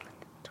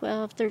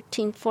 12,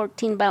 13,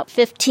 14, about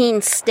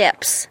 15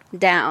 steps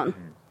down.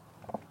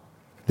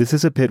 This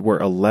is a pit where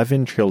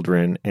 11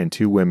 children and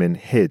 2 women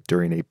hid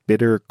during a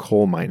bitter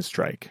coal mine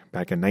strike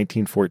back in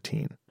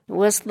 1914. It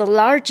was the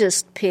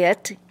largest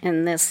pit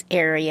in this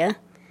area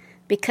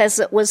because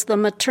it was the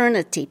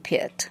maternity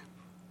pit.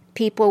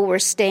 People were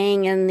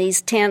staying in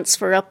these tents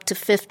for up to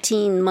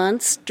 15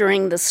 months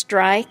during the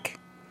strike,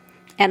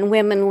 and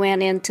women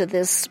went into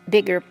this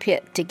bigger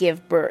pit to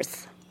give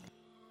birth.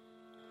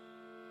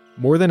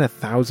 More than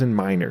 1,000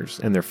 miners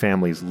and their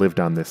families lived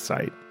on this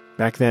site.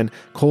 Back then,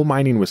 coal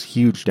mining was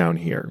huge down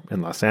here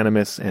in Los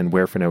Animas and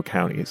Huerfano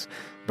counties,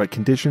 but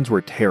conditions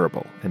were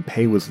terrible and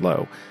pay was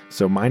low,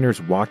 so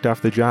miners walked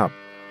off the job.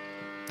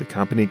 The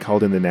company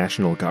called in the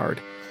National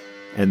Guard.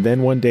 And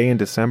then one day in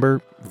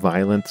December,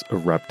 violence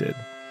erupted.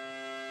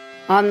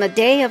 On the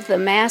day of the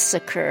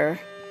massacre,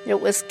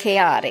 it was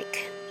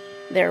chaotic.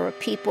 There were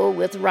people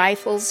with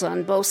rifles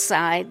on both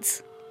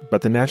sides.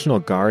 But the National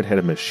Guard had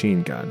a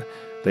machine gun.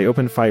 They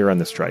opened fire on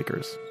the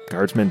strikers.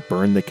 Guardsmen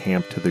burned the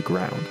camp to the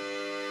ground.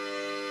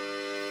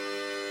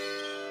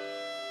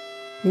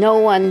 No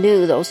one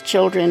knew those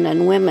children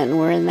and women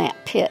were in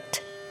that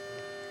pit,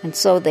 and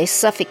so they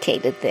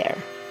suffocated there.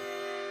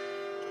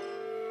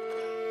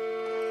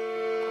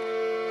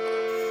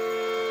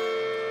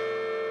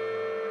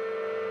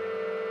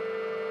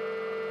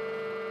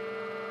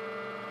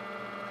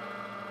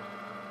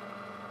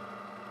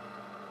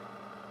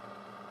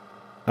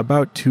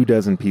 About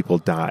 24 people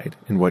died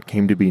in what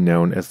came to be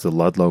known as the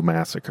Ludlow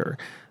Massacre.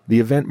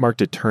 The event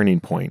marked a turning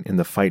point in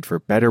the fight for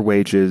better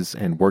wages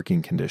and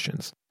working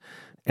conditions.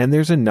 And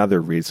there's another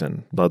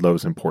reason Ludlow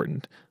is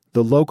important.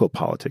 The local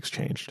politics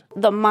changed.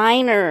 The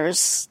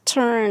miners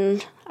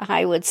turned,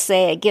 I would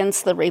say,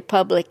 against the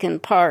Republican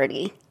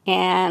Party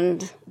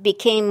and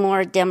became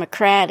more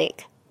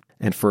democratic.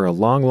 And for a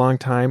long, long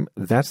time,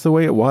 that's the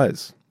way it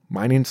was.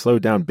 Mining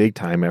slowed down big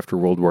time after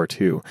World War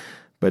II.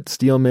 But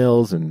steel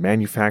mills and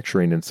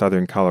manufacturing in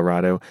southern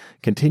Colorado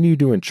continued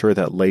to ensure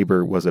that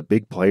labor was a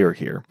big player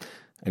here.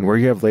 And where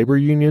you have labor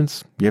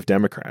unions, you have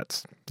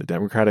Democrats. The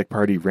Democratic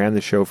Party ran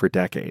the show for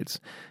decades.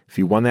 If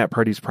you won that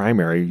party's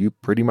primary, you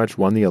pretty much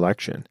won the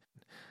election.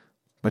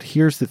 But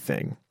here's the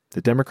thing.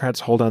 The Democrats'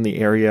 hold on the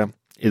area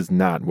is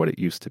not what it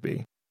used to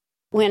be.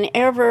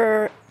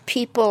 Whenever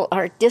people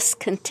are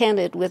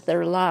discontented with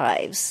their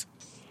lives,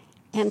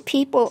 and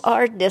people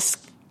are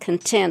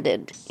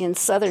discontented in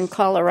southern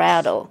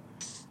Colorado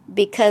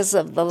because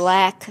of the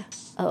lack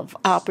of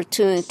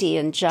opportunity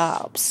and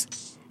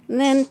jobs,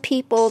 then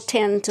people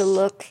tend to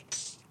look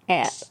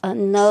at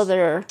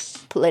another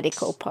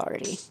political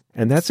party.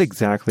 And that's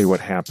exactly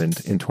what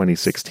happened in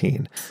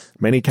 2016.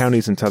 Many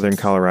counties in southern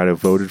Colorado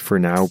voted for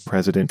now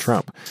President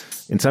Trump.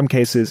 In some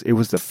cases, it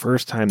was the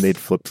first time they'd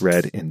flipped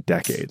red in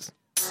decades.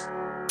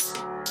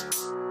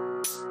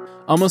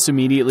 Almost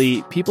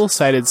immediately, people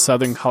cited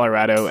southern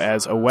Colorado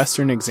as a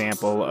Western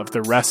example of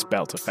the Rust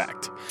Belt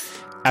effect.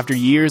 After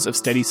years of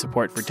steady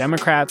support for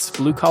Democrats,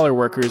 blue-collar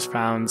workers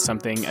found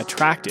something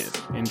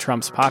attractive in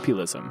Trump's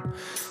populism.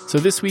 So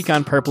this week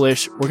on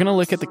Purplish, we're going to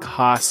look at the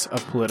costs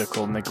of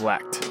political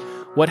neglect.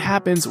 What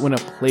happens when a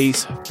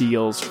place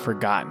feels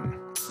forgotten?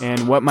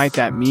 And what might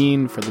that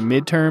mean for the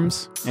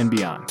midterms and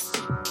beyond?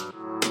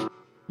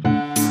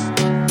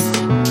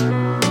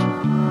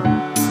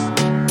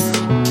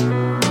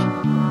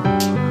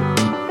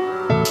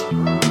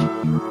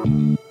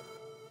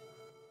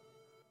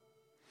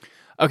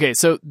 Okay,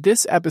 so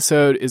this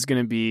episode is going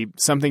to be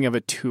something of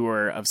a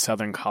tour of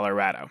southern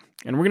Colorado.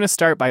 And we're going to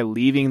start by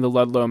leaving the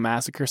Ludlow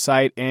Massacre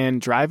site and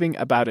driving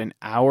about an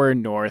hour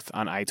north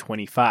on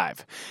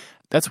I-25.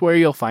 That's where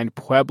you'll find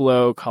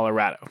Pueblo,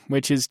 Colorado,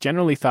 which is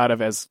generally thought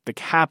of as the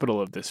capital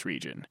of this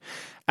region.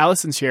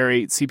 Allison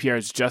Sherry,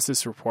 CPR's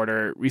justice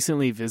reporter,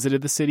 recently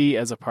visited the city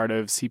as a part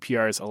of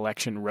CPR's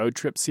election road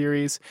trip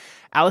series.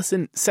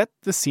 Allison, set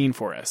the scene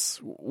for us.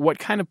 What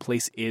kind of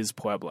place is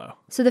Pueblo?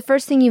 So the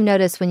first thing you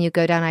notice when you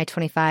go down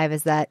I-25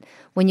 is that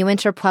when you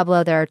enter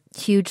Pueblo, there are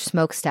huge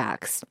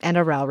smokestacks and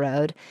a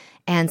railroad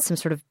and some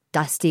sort of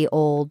dusty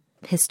old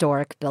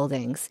historic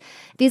buildings.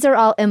 These are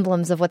all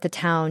emblems of what the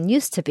town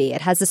used to be.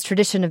 It has this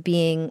tradition of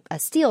being a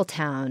steel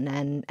town,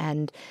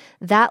 and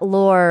that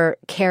lore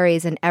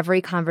carries in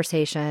every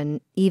conversation,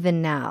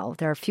 even now.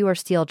 There are fewer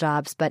steel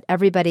jobs, but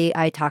everybody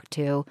I talked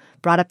to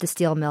brought up the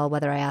steel mill,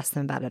 whether I asked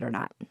them about it or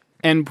not.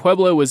 And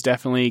Pueblo was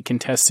definitely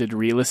contested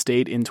real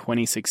estate in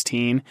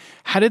 2016.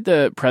 How did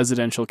the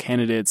presidential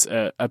candidates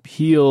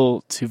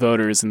appeal to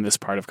voters in this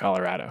part of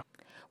Colorado?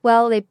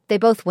 Well, they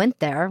both went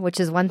there, which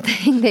is one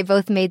thing. They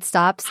both made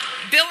stops.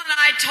 Bill and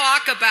I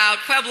talk about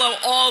Pueblo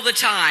all the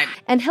time.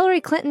 And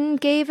Hillary Clinton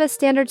gave a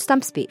standard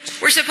stump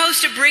speech. We're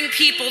supposed to bring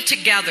people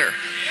together.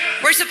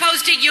 We're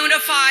supposed to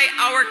unify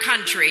our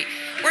country.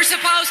 We're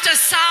supposed to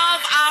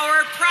solve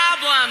our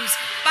problems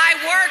by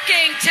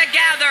working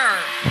together.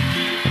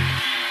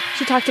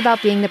 She talked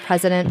about being the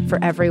president for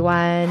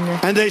everyone.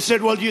 And they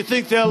said, well, do you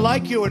think they'll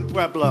like you in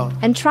Pueblo?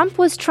 And Trump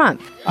was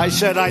Trump. I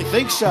said, I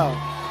think so.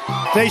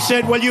 They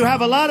said, well, you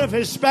have a lot of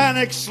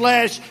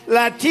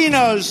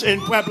Hispanics/Latinos in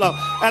Pueblo.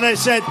 And I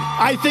said,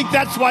 I think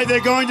that's why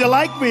they're going to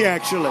like me,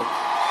 actually.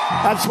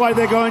 That's why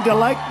they're going to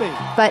like me.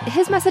 But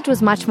his message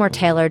was much more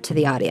tailored to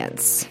the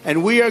audience.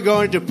 And we are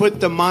going to put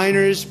the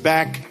miners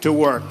back to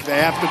work. They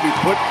have to be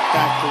put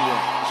back to work.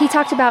 He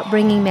talked about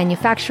bringing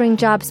manufacturing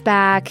jobs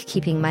back,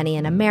 keeping money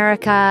in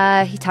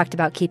America. He talked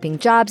about keeping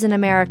jobs in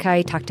America.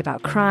 He talked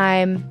about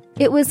crime.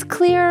 It was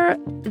clear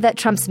that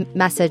Trump's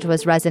message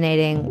was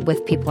resonating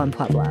with people in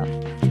Pueblo.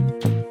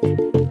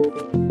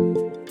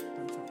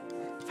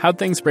 How'd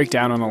things break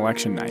down on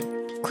election night?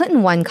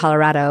 Clinton won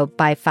Colorado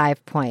by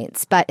 5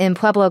 points, but in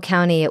Pueblo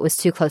County, it was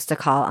too close to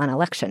call on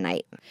election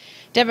night.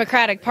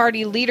 Democratic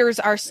Party leaders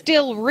are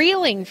still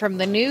reeling from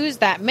the news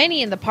that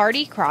many in the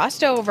party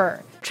crossed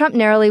over. Trump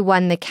narrowly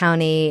won the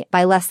county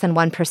by less than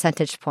 1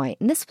 percentage point.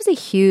 And this was a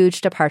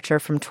huge departure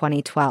from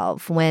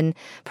 2012, when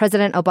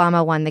President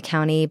Obama won the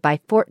county by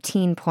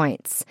 14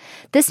 points.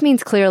 This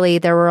means clearly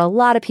there were a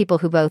lot of people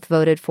who both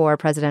voted for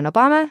President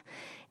Obama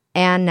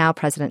and now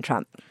President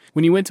Trump.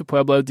 When you went to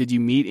Pueblo, did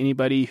you meet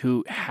anybody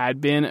who had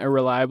been a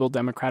reliable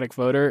Democratic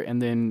voter and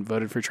then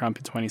voted for Trump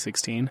in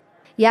 2016?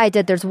 Yeah, I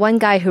did. There's one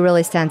guy who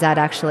really stands out,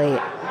 actually.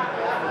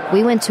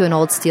 We went to an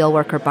old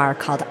steelworker bar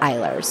called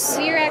Eilers.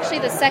 We are actually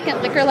the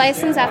second liquor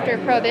license after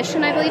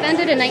Prohibition, I believe,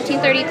 ended in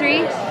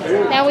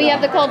 1933. Now we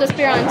have the coldest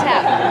beer on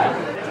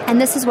tap. And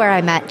this is where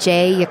I met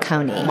Jay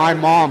Yaccone. My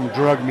mom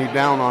drugged me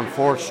down on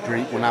 4th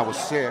Street when I was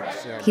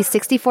 6. He's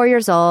 64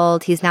 years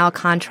old. He's now a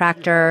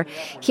contractor.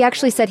 He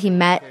actually said he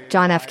met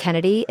John F.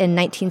 Kennedy in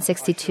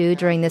 1962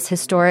 during this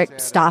historic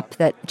stop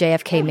that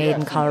JFK made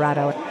in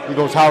Colorado. He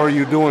goes, "How are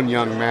you doing,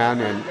 young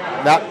man?" And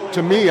that,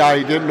 to me,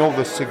 I didn't know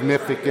the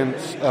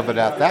significance of it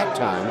at that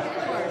time.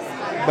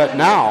 But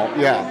now,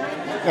 yeah.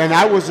 And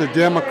I was a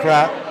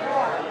Democrat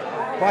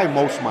probably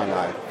most of my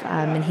life.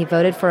 And he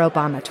voted for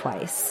Obama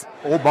twice.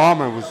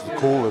 Obama was the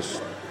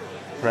coolest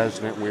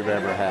president we've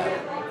ever had.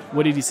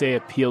 What did he say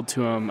appealed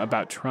to him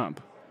about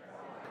Trump?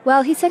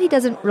 Well, he said he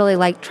doesn't really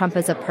like Trump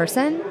as a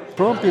person.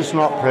 Trump is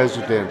not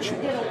presidential.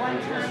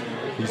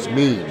 He's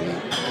mean.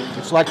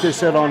 It's like they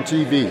said on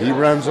TV. He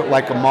runs it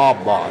like a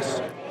mob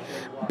boss.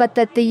 But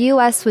that the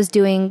U.S. was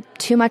doing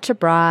too much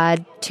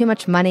abroad, too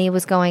much money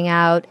was going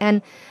out,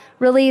 and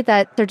really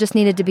that there just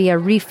needed to be a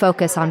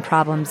refocus on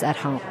problems at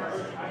home.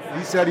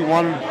 He said he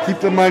wanted to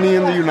keep the money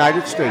in the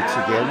United States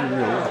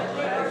again,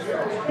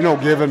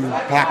 giving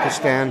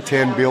Pakistan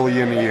 $10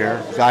 billion a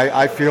year.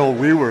 I feel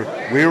we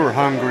were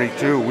hungry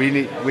too. We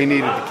needed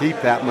to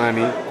keep that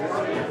money.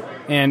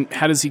 And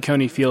how does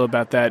Yaccone feel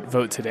about that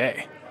vote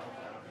today?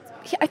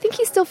 I think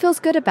he still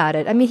feels good about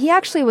it. I mean, he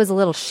actually was a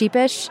little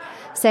sheepish,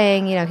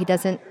 saying, he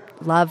doesn't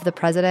love the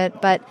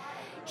president, but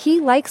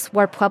he likes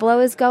where Pueblo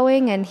is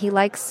going, and he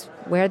likes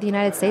where the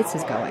United States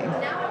is going.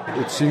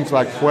 It seems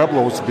like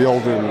Pueblo's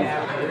building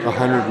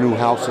 100 new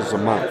houses a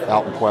month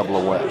out in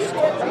Pueblo West.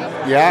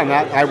 Yeah, and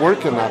I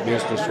work in that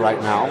business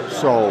right now,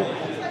 so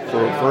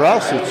for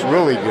us, it's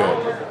really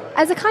good.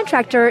 As a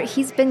contractor,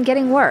 he's been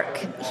getting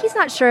work. He's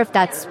not sure if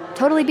that's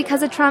totally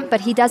because of Trump,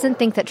 but he doesn't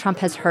think that Trump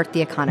has hurt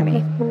the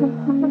economy.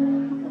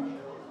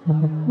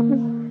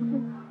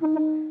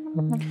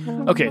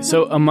 Okay,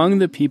 so among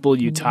the people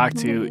you talked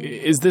to,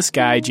 is this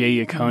guy,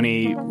 Jay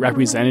Yaccone,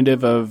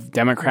 representative of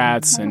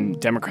Democrats and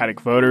Democratic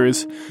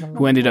voters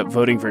who ended up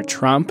voting for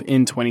Trump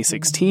in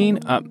 2016,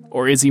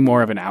 or is he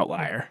more of an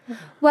outlier?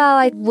 Well,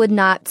 I would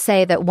not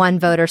say that one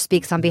voter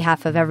speaks on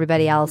behalf of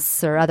everybody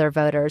else or other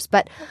voters,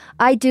 but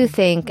I do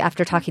think,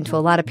 after talking to a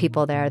lot of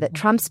people there, that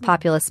Trump's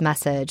populist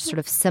message, sort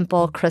of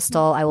simple,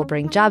 crystal, I will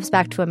bring jobs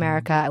back to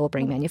America, I will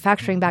bring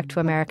manufacturing back to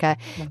America,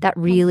 that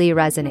really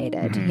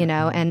resonated,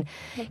 and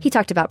he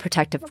talked about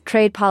protective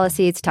trade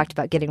policies, he talked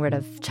about getting rid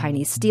of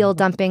Chinese steel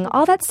dumping.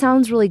 All that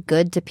sounds really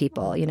good to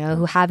people,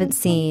 who haven't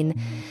seen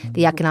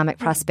the economic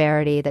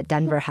prosperity that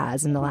Denver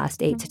has in the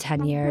last 8 to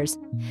 10 years.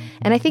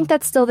 And I think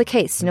that's still the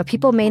case.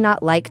 People may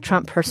not like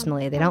Trump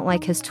personally. They don't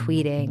like his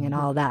tweeting and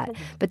all that.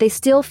 But they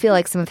still feel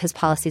like some of his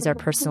policies are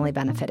personally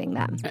benefiting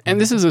them. And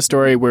this is a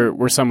story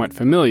we're somewhat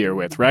familiar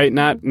with, right?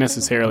 Not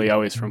necessarily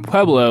always from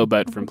Pueblo,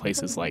 but from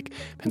places like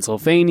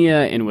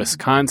Pennsylvania and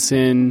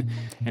Wisconsin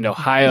and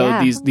Ohio,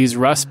 Yeah. these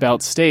Rust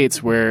Belt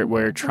states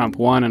where Trump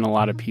won and a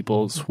lot of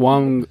people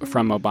swung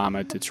from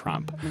Obama to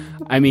Trump.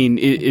 I mean,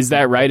 is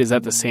that right? Is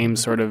that the same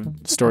sort of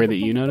story that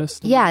you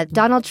noticed? Yeah,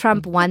 Donald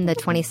Trump won the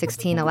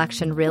 2016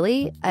 election,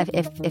 really,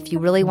 if you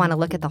really want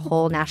to look at the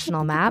whole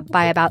national map,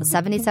 by about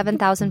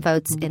 77,000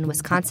 votes in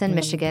Wisconsin,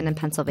 Michigan, and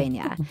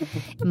Pennsylvania.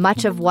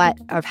 Much of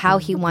how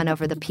he won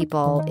over the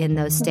people in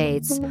those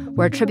states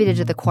were attributed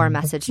to the core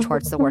message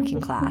towards the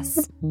working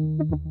class.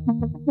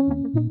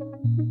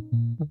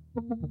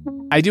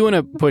 I do want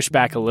to push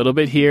back a little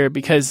bit here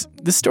because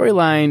this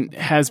storyline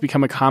has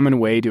become a common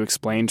way to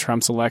explain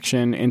Trump's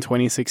election in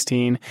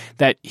 2016,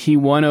 that he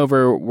won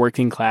over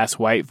working class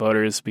white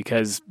voters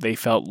because they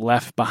felt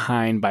left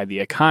behind by the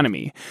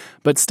economy.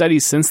 But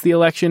studies since the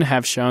election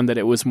have shown that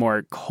it was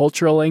more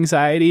cultural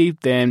anxiety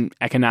than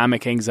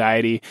economic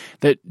anxiety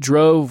that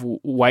drove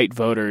white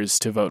voters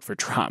to vote for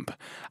Trump.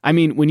 I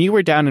mean, when you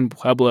were down in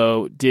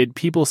Pueblo, did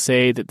people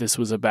say that this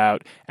was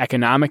about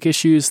economic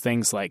issues,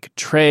 things like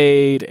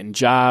trade and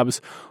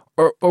jobs,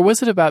 or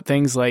was it about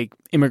things like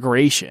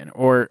immigration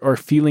or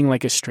feeling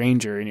like a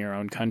stranger in your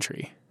own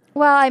country?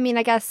 Well, I mean,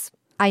 I guess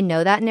I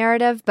know that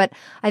narrative, but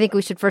I think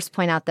we should first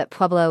point out that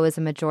Pueblo is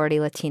a majority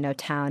Latino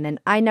town, and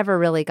I never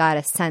really got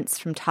a sense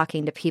from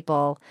talking to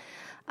people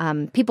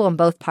in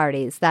both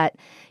parties that,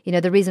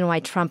 the reason why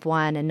Trump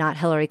won and not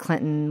Hillary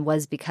Clinton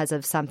was because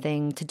of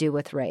something to do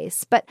with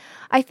race. But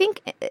I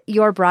think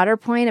your broader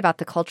point about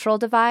the cultural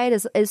divide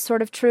is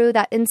sort of true,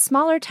 that in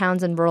smaller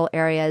towns and rural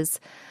areas,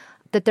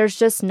 that there's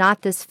just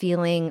not this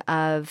feeling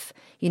of,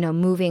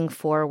 moving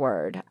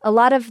forward. A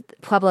lot of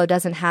Pueblo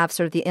doesn't have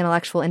sort of the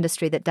intellectual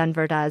industry that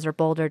Denver does or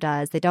Boulder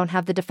does. They don't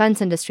have the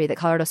defense industry that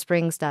Colorado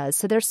Springs does.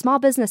 So they're small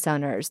business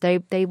owners.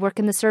 They work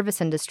in the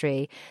service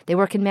industry. They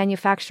work in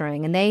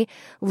manufacturing, and they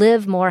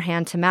live more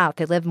hand to mouth.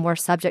 They live more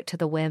subject to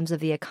the whims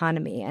of the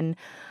economy. And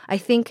I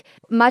think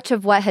much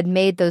of what had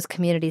made those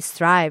communities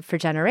thrive for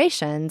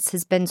generations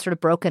has been sort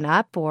of broken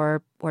up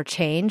or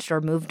changed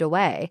or moved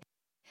away.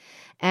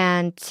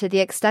 And to the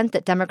extent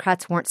that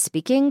Democrats weren't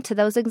speaking to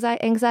those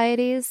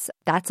anxieties,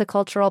 that's a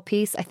cultural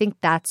piece. I think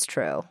that's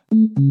true.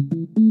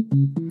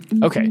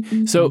 Okay,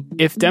 so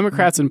if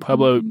Democrats in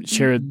Pueblo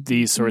share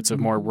these sorts of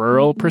more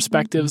rural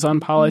perspectives on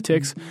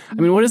politics,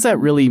 what does that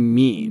really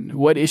mean?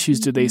 What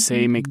issues do they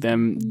say make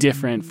them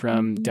different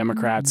from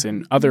Democrats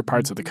in other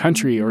parts of the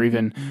country or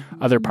even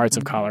other parts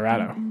of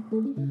Colorado?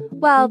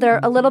 Well, they're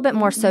a little bit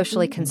more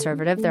socially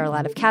conservative. There are a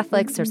lot of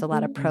Catholics. There's a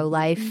lot of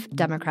pro-life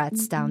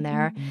Democrats down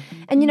there.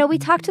 And, we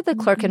talked to the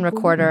clerk and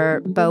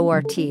recorder, Bo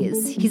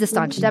Ortiz. He's a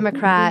staunch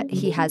Democrat.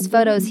 He has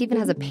photos. He even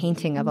has a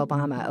painting of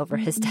Obama over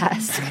his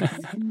desk.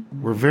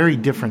 We're very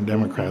different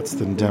Democrats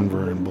than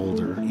Denver and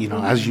Boulder.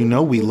 As you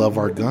know, we love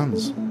our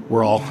guns.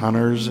 We're all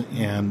hunters,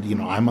 and,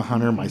 I'm a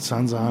hunter. My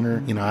son's a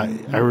hunter.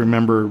 I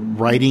remember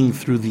riding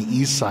through the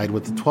east side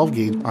with the 12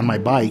 gauge on my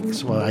bike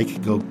so I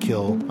could go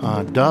kill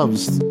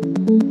doves.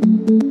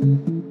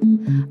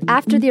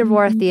 After the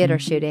Aurora Theater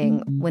shooting,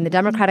 when the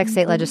Democratic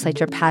state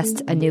legislature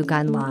passed a new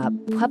gun law,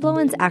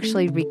 Puebloans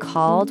actually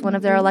recalled one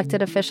of their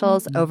elected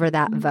officials over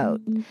that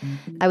vote.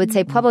 I would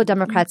say Pueblo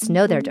Democrats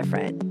know they're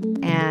different,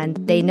 and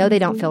they know they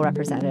don't feel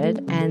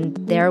represented, and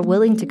they're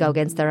willing to go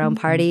against their own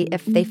party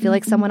if they feel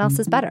like someone else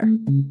is better.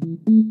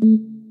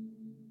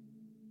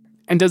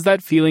 And does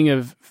that feeling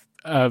of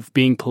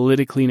being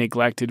politically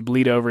neglected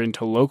bleed over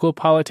into local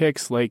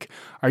politics? Like,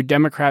 are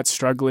Democrats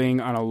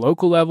struggling on a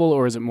local level,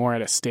 or is it more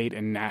at a state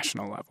and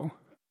national level?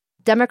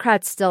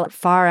 Democrats still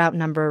far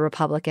outnumber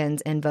Republicans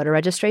in voter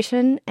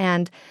registration,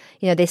 and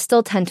they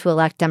still tend to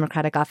elect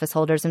Democratic office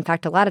holders. In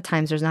fact, a lot of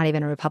times there's not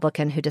even a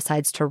Republican who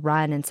decides to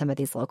run in some of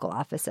these local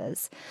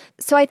offices.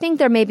 So I think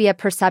there may be a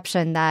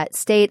perception that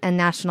state and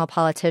national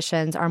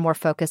politicians are more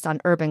focused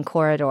on urban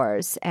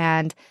corridors,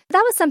 and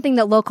that was something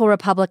that local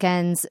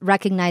Republicans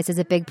recognized as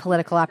a big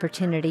political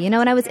opportunity.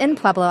 When I was in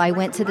Pueblo, I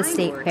went to the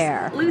state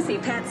fair. Lucy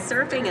Pet's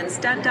surfing and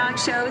stunt dog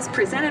shows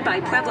presented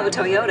by Pueblo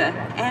Toyota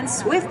and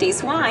Swifty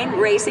Swine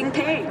Racing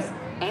Pigs.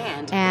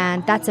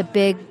 And that's a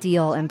big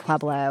deal in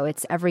Pueblo.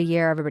 It's every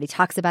year. Everybody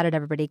talks about it.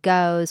 Everybody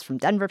goes. From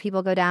Denver,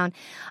 people go down.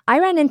 I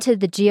ran into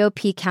the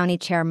GOP county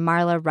chair,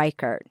 Marla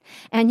Reichert.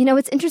 And,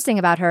 what's interesting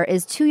about her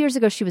is 2 years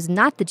ago, she was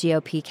not the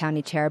GOP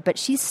county chair, but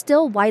she's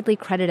still widely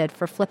credited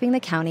for flipping the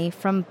county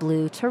from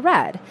blue to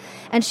red.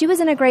 And she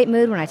was in a great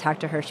mood when I talked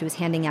to her. She was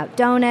handing out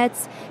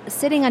donuts,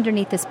 sitting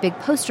underneath this big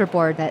poster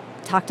board that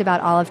talked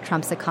about all of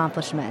Trump's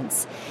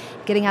accomplishments,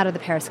 getting out of the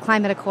Paris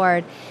Climate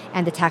Accord,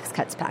 and the tax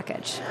cuts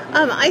package.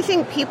 I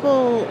think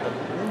people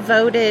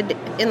voted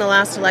in the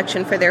last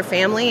election for their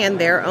family and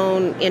their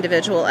own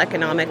individual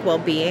economic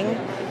well-being.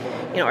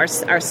 Our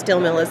steel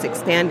mill is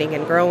expanding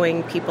and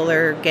growing. People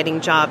are getting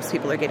jobs.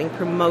 People are getting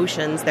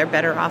promotions. They're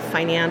better off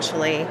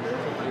financially.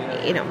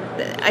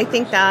 I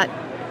think that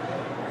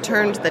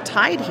turned the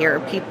tide here.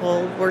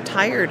 People were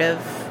tired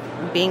of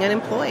being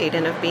unemployed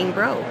and of being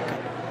broke.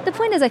 The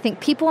point is, I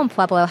think people in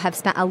Pueblo have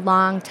spent a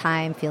long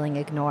time feeling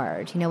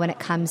ignored, when it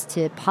comes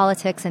to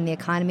politics and the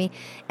economy.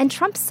 And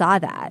Trump saw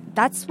that.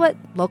 That's what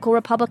local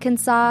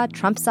Republicans saw.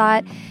 Trump saw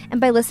it.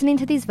 And by listening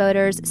to these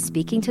voters,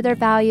 speaking to their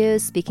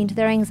values, speaking to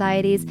their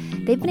anxieties,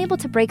 they've been able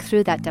to break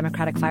through that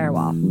Democratic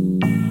firewall.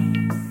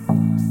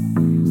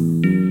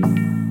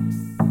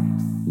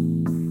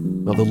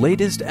 Well, the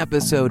latest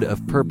episode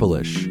of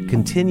Purplish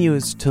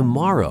continues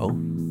tomorrow.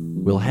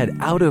 We'll head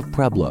out of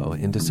Pueblo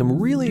into some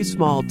really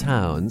small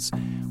towns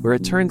where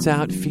it turns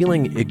out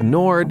feeling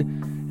ignored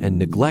and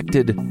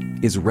neglected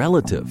is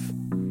relative.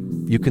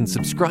 You can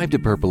subscribe to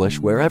Purplish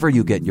wherever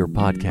you get your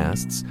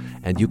podcasts,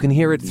 and you can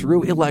hear it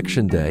through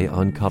Election Day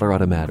on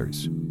Colorado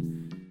Matters.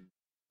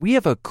 We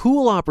have a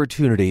cool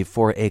opportunity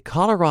for a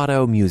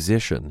Colorado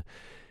musician.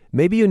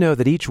 Maybe you know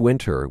that each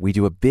winter we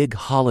do a big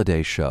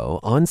holiday show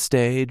on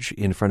stage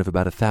in front of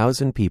about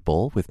 1,000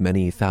 people, with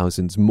many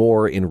thousands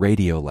more in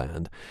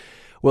Radioland.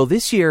 Well,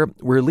 this year,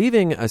 we're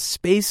leaving a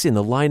space in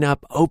the lineup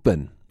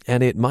open,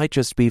 and it might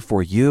just be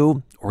for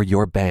you or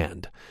your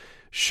band.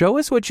 Show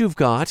us what you've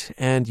got,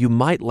 and you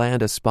might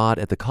land a spot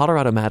at the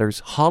Colorado Matters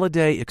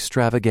Holiday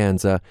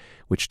Extravaganza,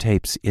 which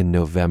tapes in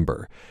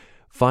November.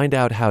 Find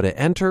out how to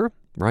enter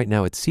right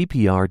now at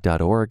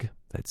CPR.org.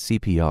 That's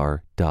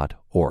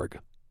CPR.org.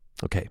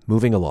 Okay,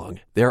 moving along.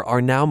 There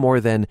are now more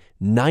than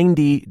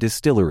 90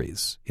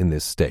 distilleries in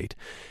this state,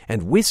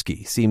 and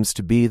whiskey seems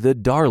to be the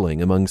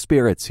darling among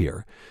spirits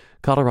here.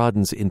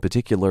 Coloradans in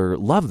particular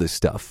love this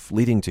stuff,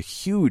 leading to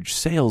huge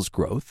sales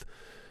growth.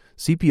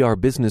 CPR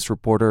business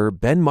reporter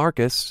Ben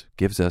Marcus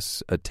gives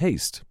us a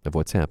taste of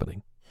what's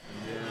happening.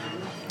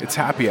 It's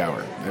happy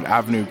hour at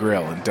Avenue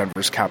Grill in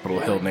Denver's Capitol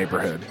Hill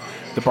neighborhood.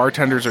 The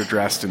bartenders are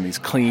dressed in these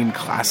clean,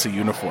 classy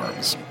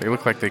uniforms. They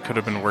look like they could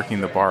have been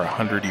working the bar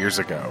 100 years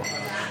ago.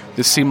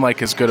 This seemed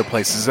like as good a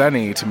place as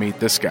any to meet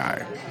this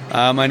guy.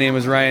 My name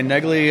is Ryan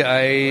Negley.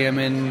 I am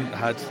in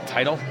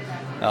title.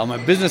 On my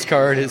business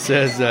card, it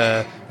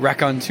says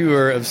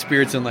raconteur of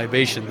spirits and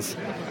libations.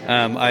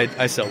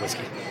 I sell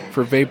whiskey.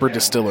 For Vapor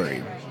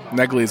Distillery.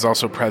 Negley is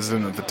also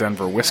president of the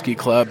Denver Whiskey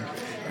Club,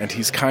 and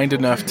he's kind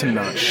enough to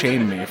not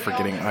shame me for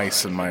getting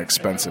ice in my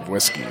expensive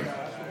whiskey.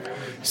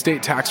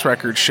 State tax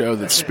records show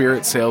that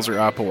spirit sales are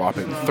up a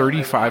whopping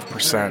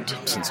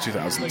 35% since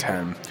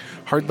 2010.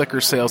 Hard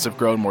liquor sales have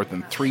grown more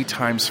than 3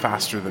 times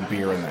faster than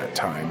beer in that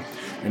time,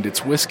 and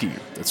it's whiskey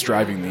that's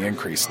driving the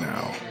increase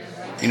now.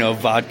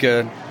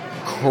 Vodka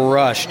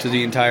crushed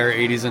the entire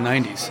 80s and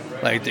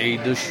 90s. Like, they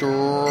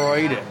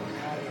destroyed it.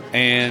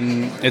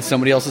 And it's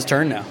somebody else's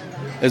turn now,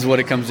 is what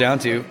it comes down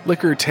to.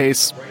 Liquor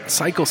tastes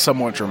cycle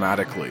somewhat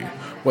dramatically.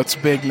 What's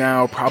big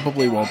now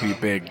probably won't be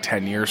big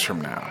 10 years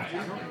from now.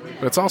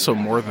 But it's also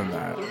more than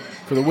that.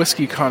 For the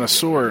whiskey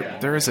connoisseur,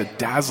 there is a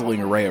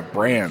dazzling array of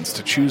brands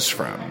to choose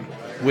from.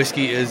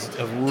 Whiskey is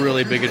a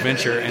really big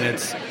adventure, and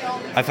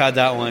I've had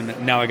that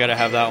one, now I gotta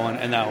have that one,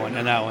 and that one,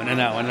 and that one, and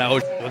that one. Now,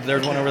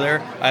 there's one over there,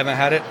 I haven't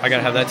had it, I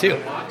gotta have that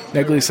too.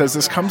 Negley says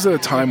this comes at a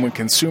time when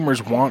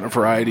consumers want a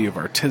variety of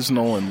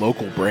artisanal and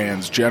local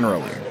brands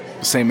generally,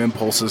 the same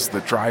impulses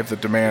that drive the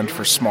demand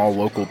for small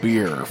local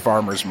beer or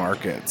farmers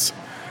markets.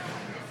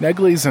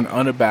 Negley's an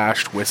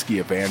unabashed whiskey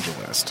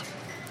evangelist.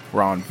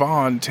 Ron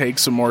Vaughn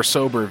takes a more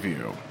sober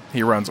view.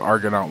 He runs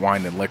Argonaut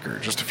Wine and Liquor,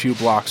 just a few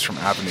blocks from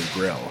Avenue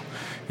Grill.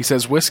 He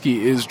says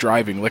whiskey is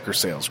driving liquor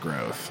sales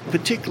growth.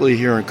 Particularly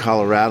here in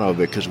Colorado,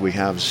 because we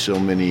have so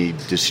many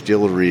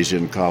distilleries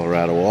in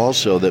Colorado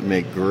also that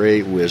make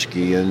great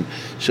whiskey, and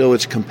so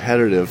it's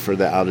competitive for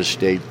the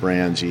out-of-state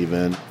brands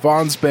even.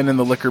 Vaughn's been in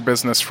the liquor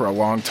business for a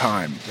long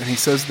time, and he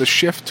says the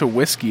shift to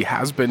whiskey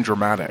has been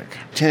dramatic.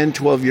 10,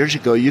 12 years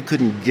ago, you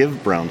couldn't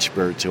give brown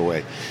spirits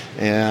away.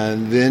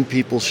 And then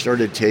people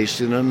started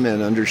tasting them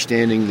and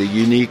understanding the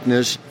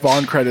uniqueness.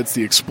 Vaughn credits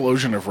the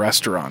explosion of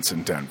restaurants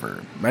in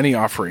Denver, many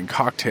offering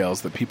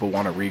cocktails that people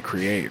want to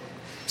recreate.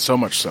 So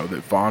much so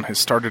that Vaughn has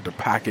started to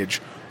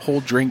package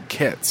whole drink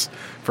kits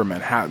for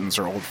Manhattans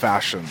or Old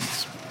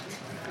Fashions.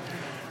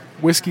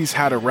 Whiskey's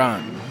had a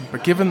run,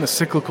 but given the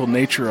cyclical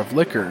nature of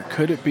liquor,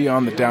 could it be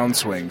on the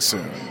downswing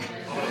soon?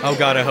 Oh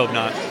God, I hope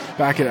not.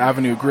 Back at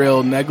Avenue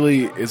Grill,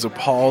 Negley is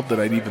appalled that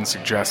I'd even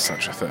suggest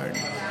such a thing.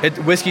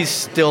 Whiskey's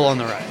still on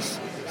the rise.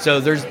 So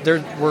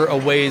we're a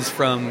ways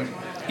from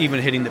even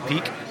hitting the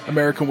peak.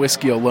 American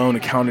whiskey alone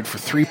accounted for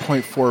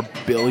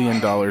 $3.4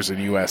 billion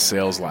in U.S.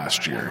 sales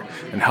last year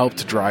and helped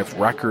to drive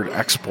record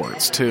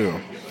exports, too.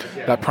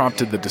 That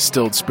prompted the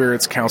Distilled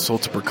Spirits Council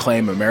to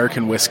proclaim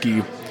American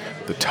whiskey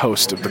the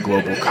toast of the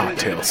global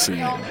cocktail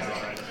scene.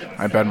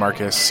 I'm Ben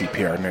Marcus,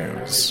 CPR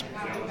News.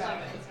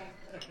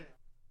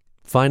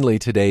 Finally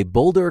today,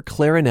 Boulder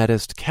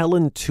clarinetist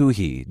Kellen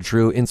Toohey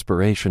drew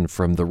inspiration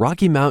from the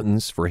Rocky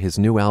Mountains for his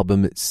new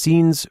album,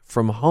 Scenes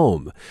from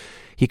Home.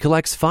 He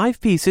collects 5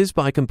 pieces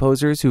by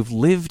composers who've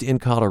lived in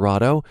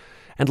Colorado,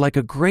 and like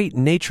a great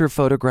nature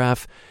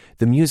photograph,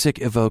 the music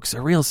evokes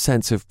a real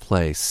sense of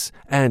place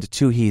and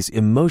Toohey's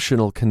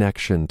emotional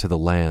connection to the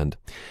land.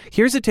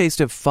 Here's a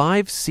taste of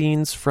 5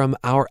 scenes from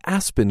Our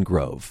Aspen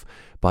Grove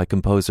by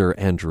composer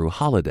Andrew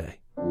Holliday.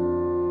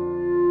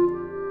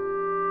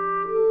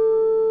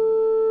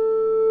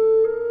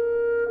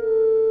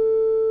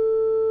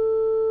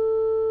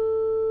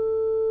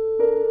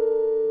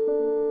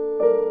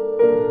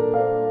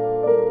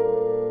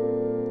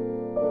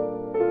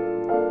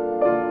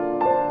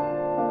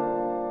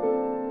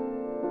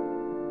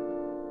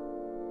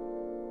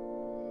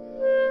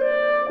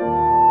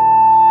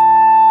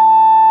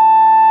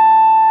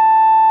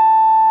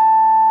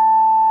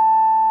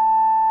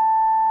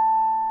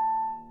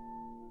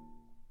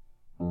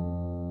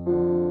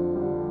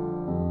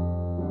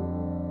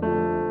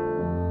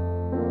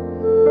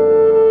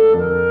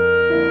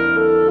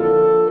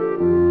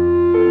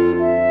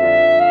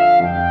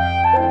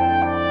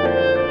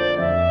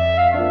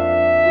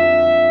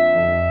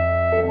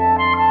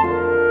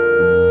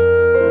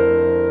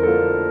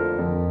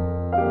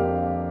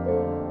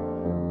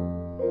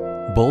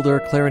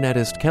 Boulder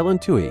clarinetist Kellen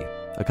Toohey,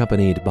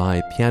 accompanied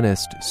by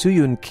pianist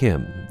Suyun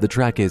Kim. The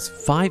track is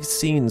 5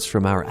 Scenes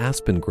from Our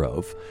Aspen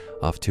Grove,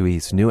 off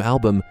Toohey's new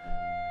album,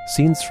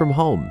 Scenes from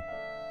Home.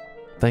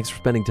 Thanks for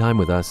spending time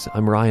with us.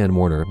 I'm Ryan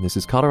Warner. This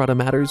is Colorado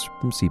Matters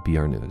from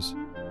CPR News.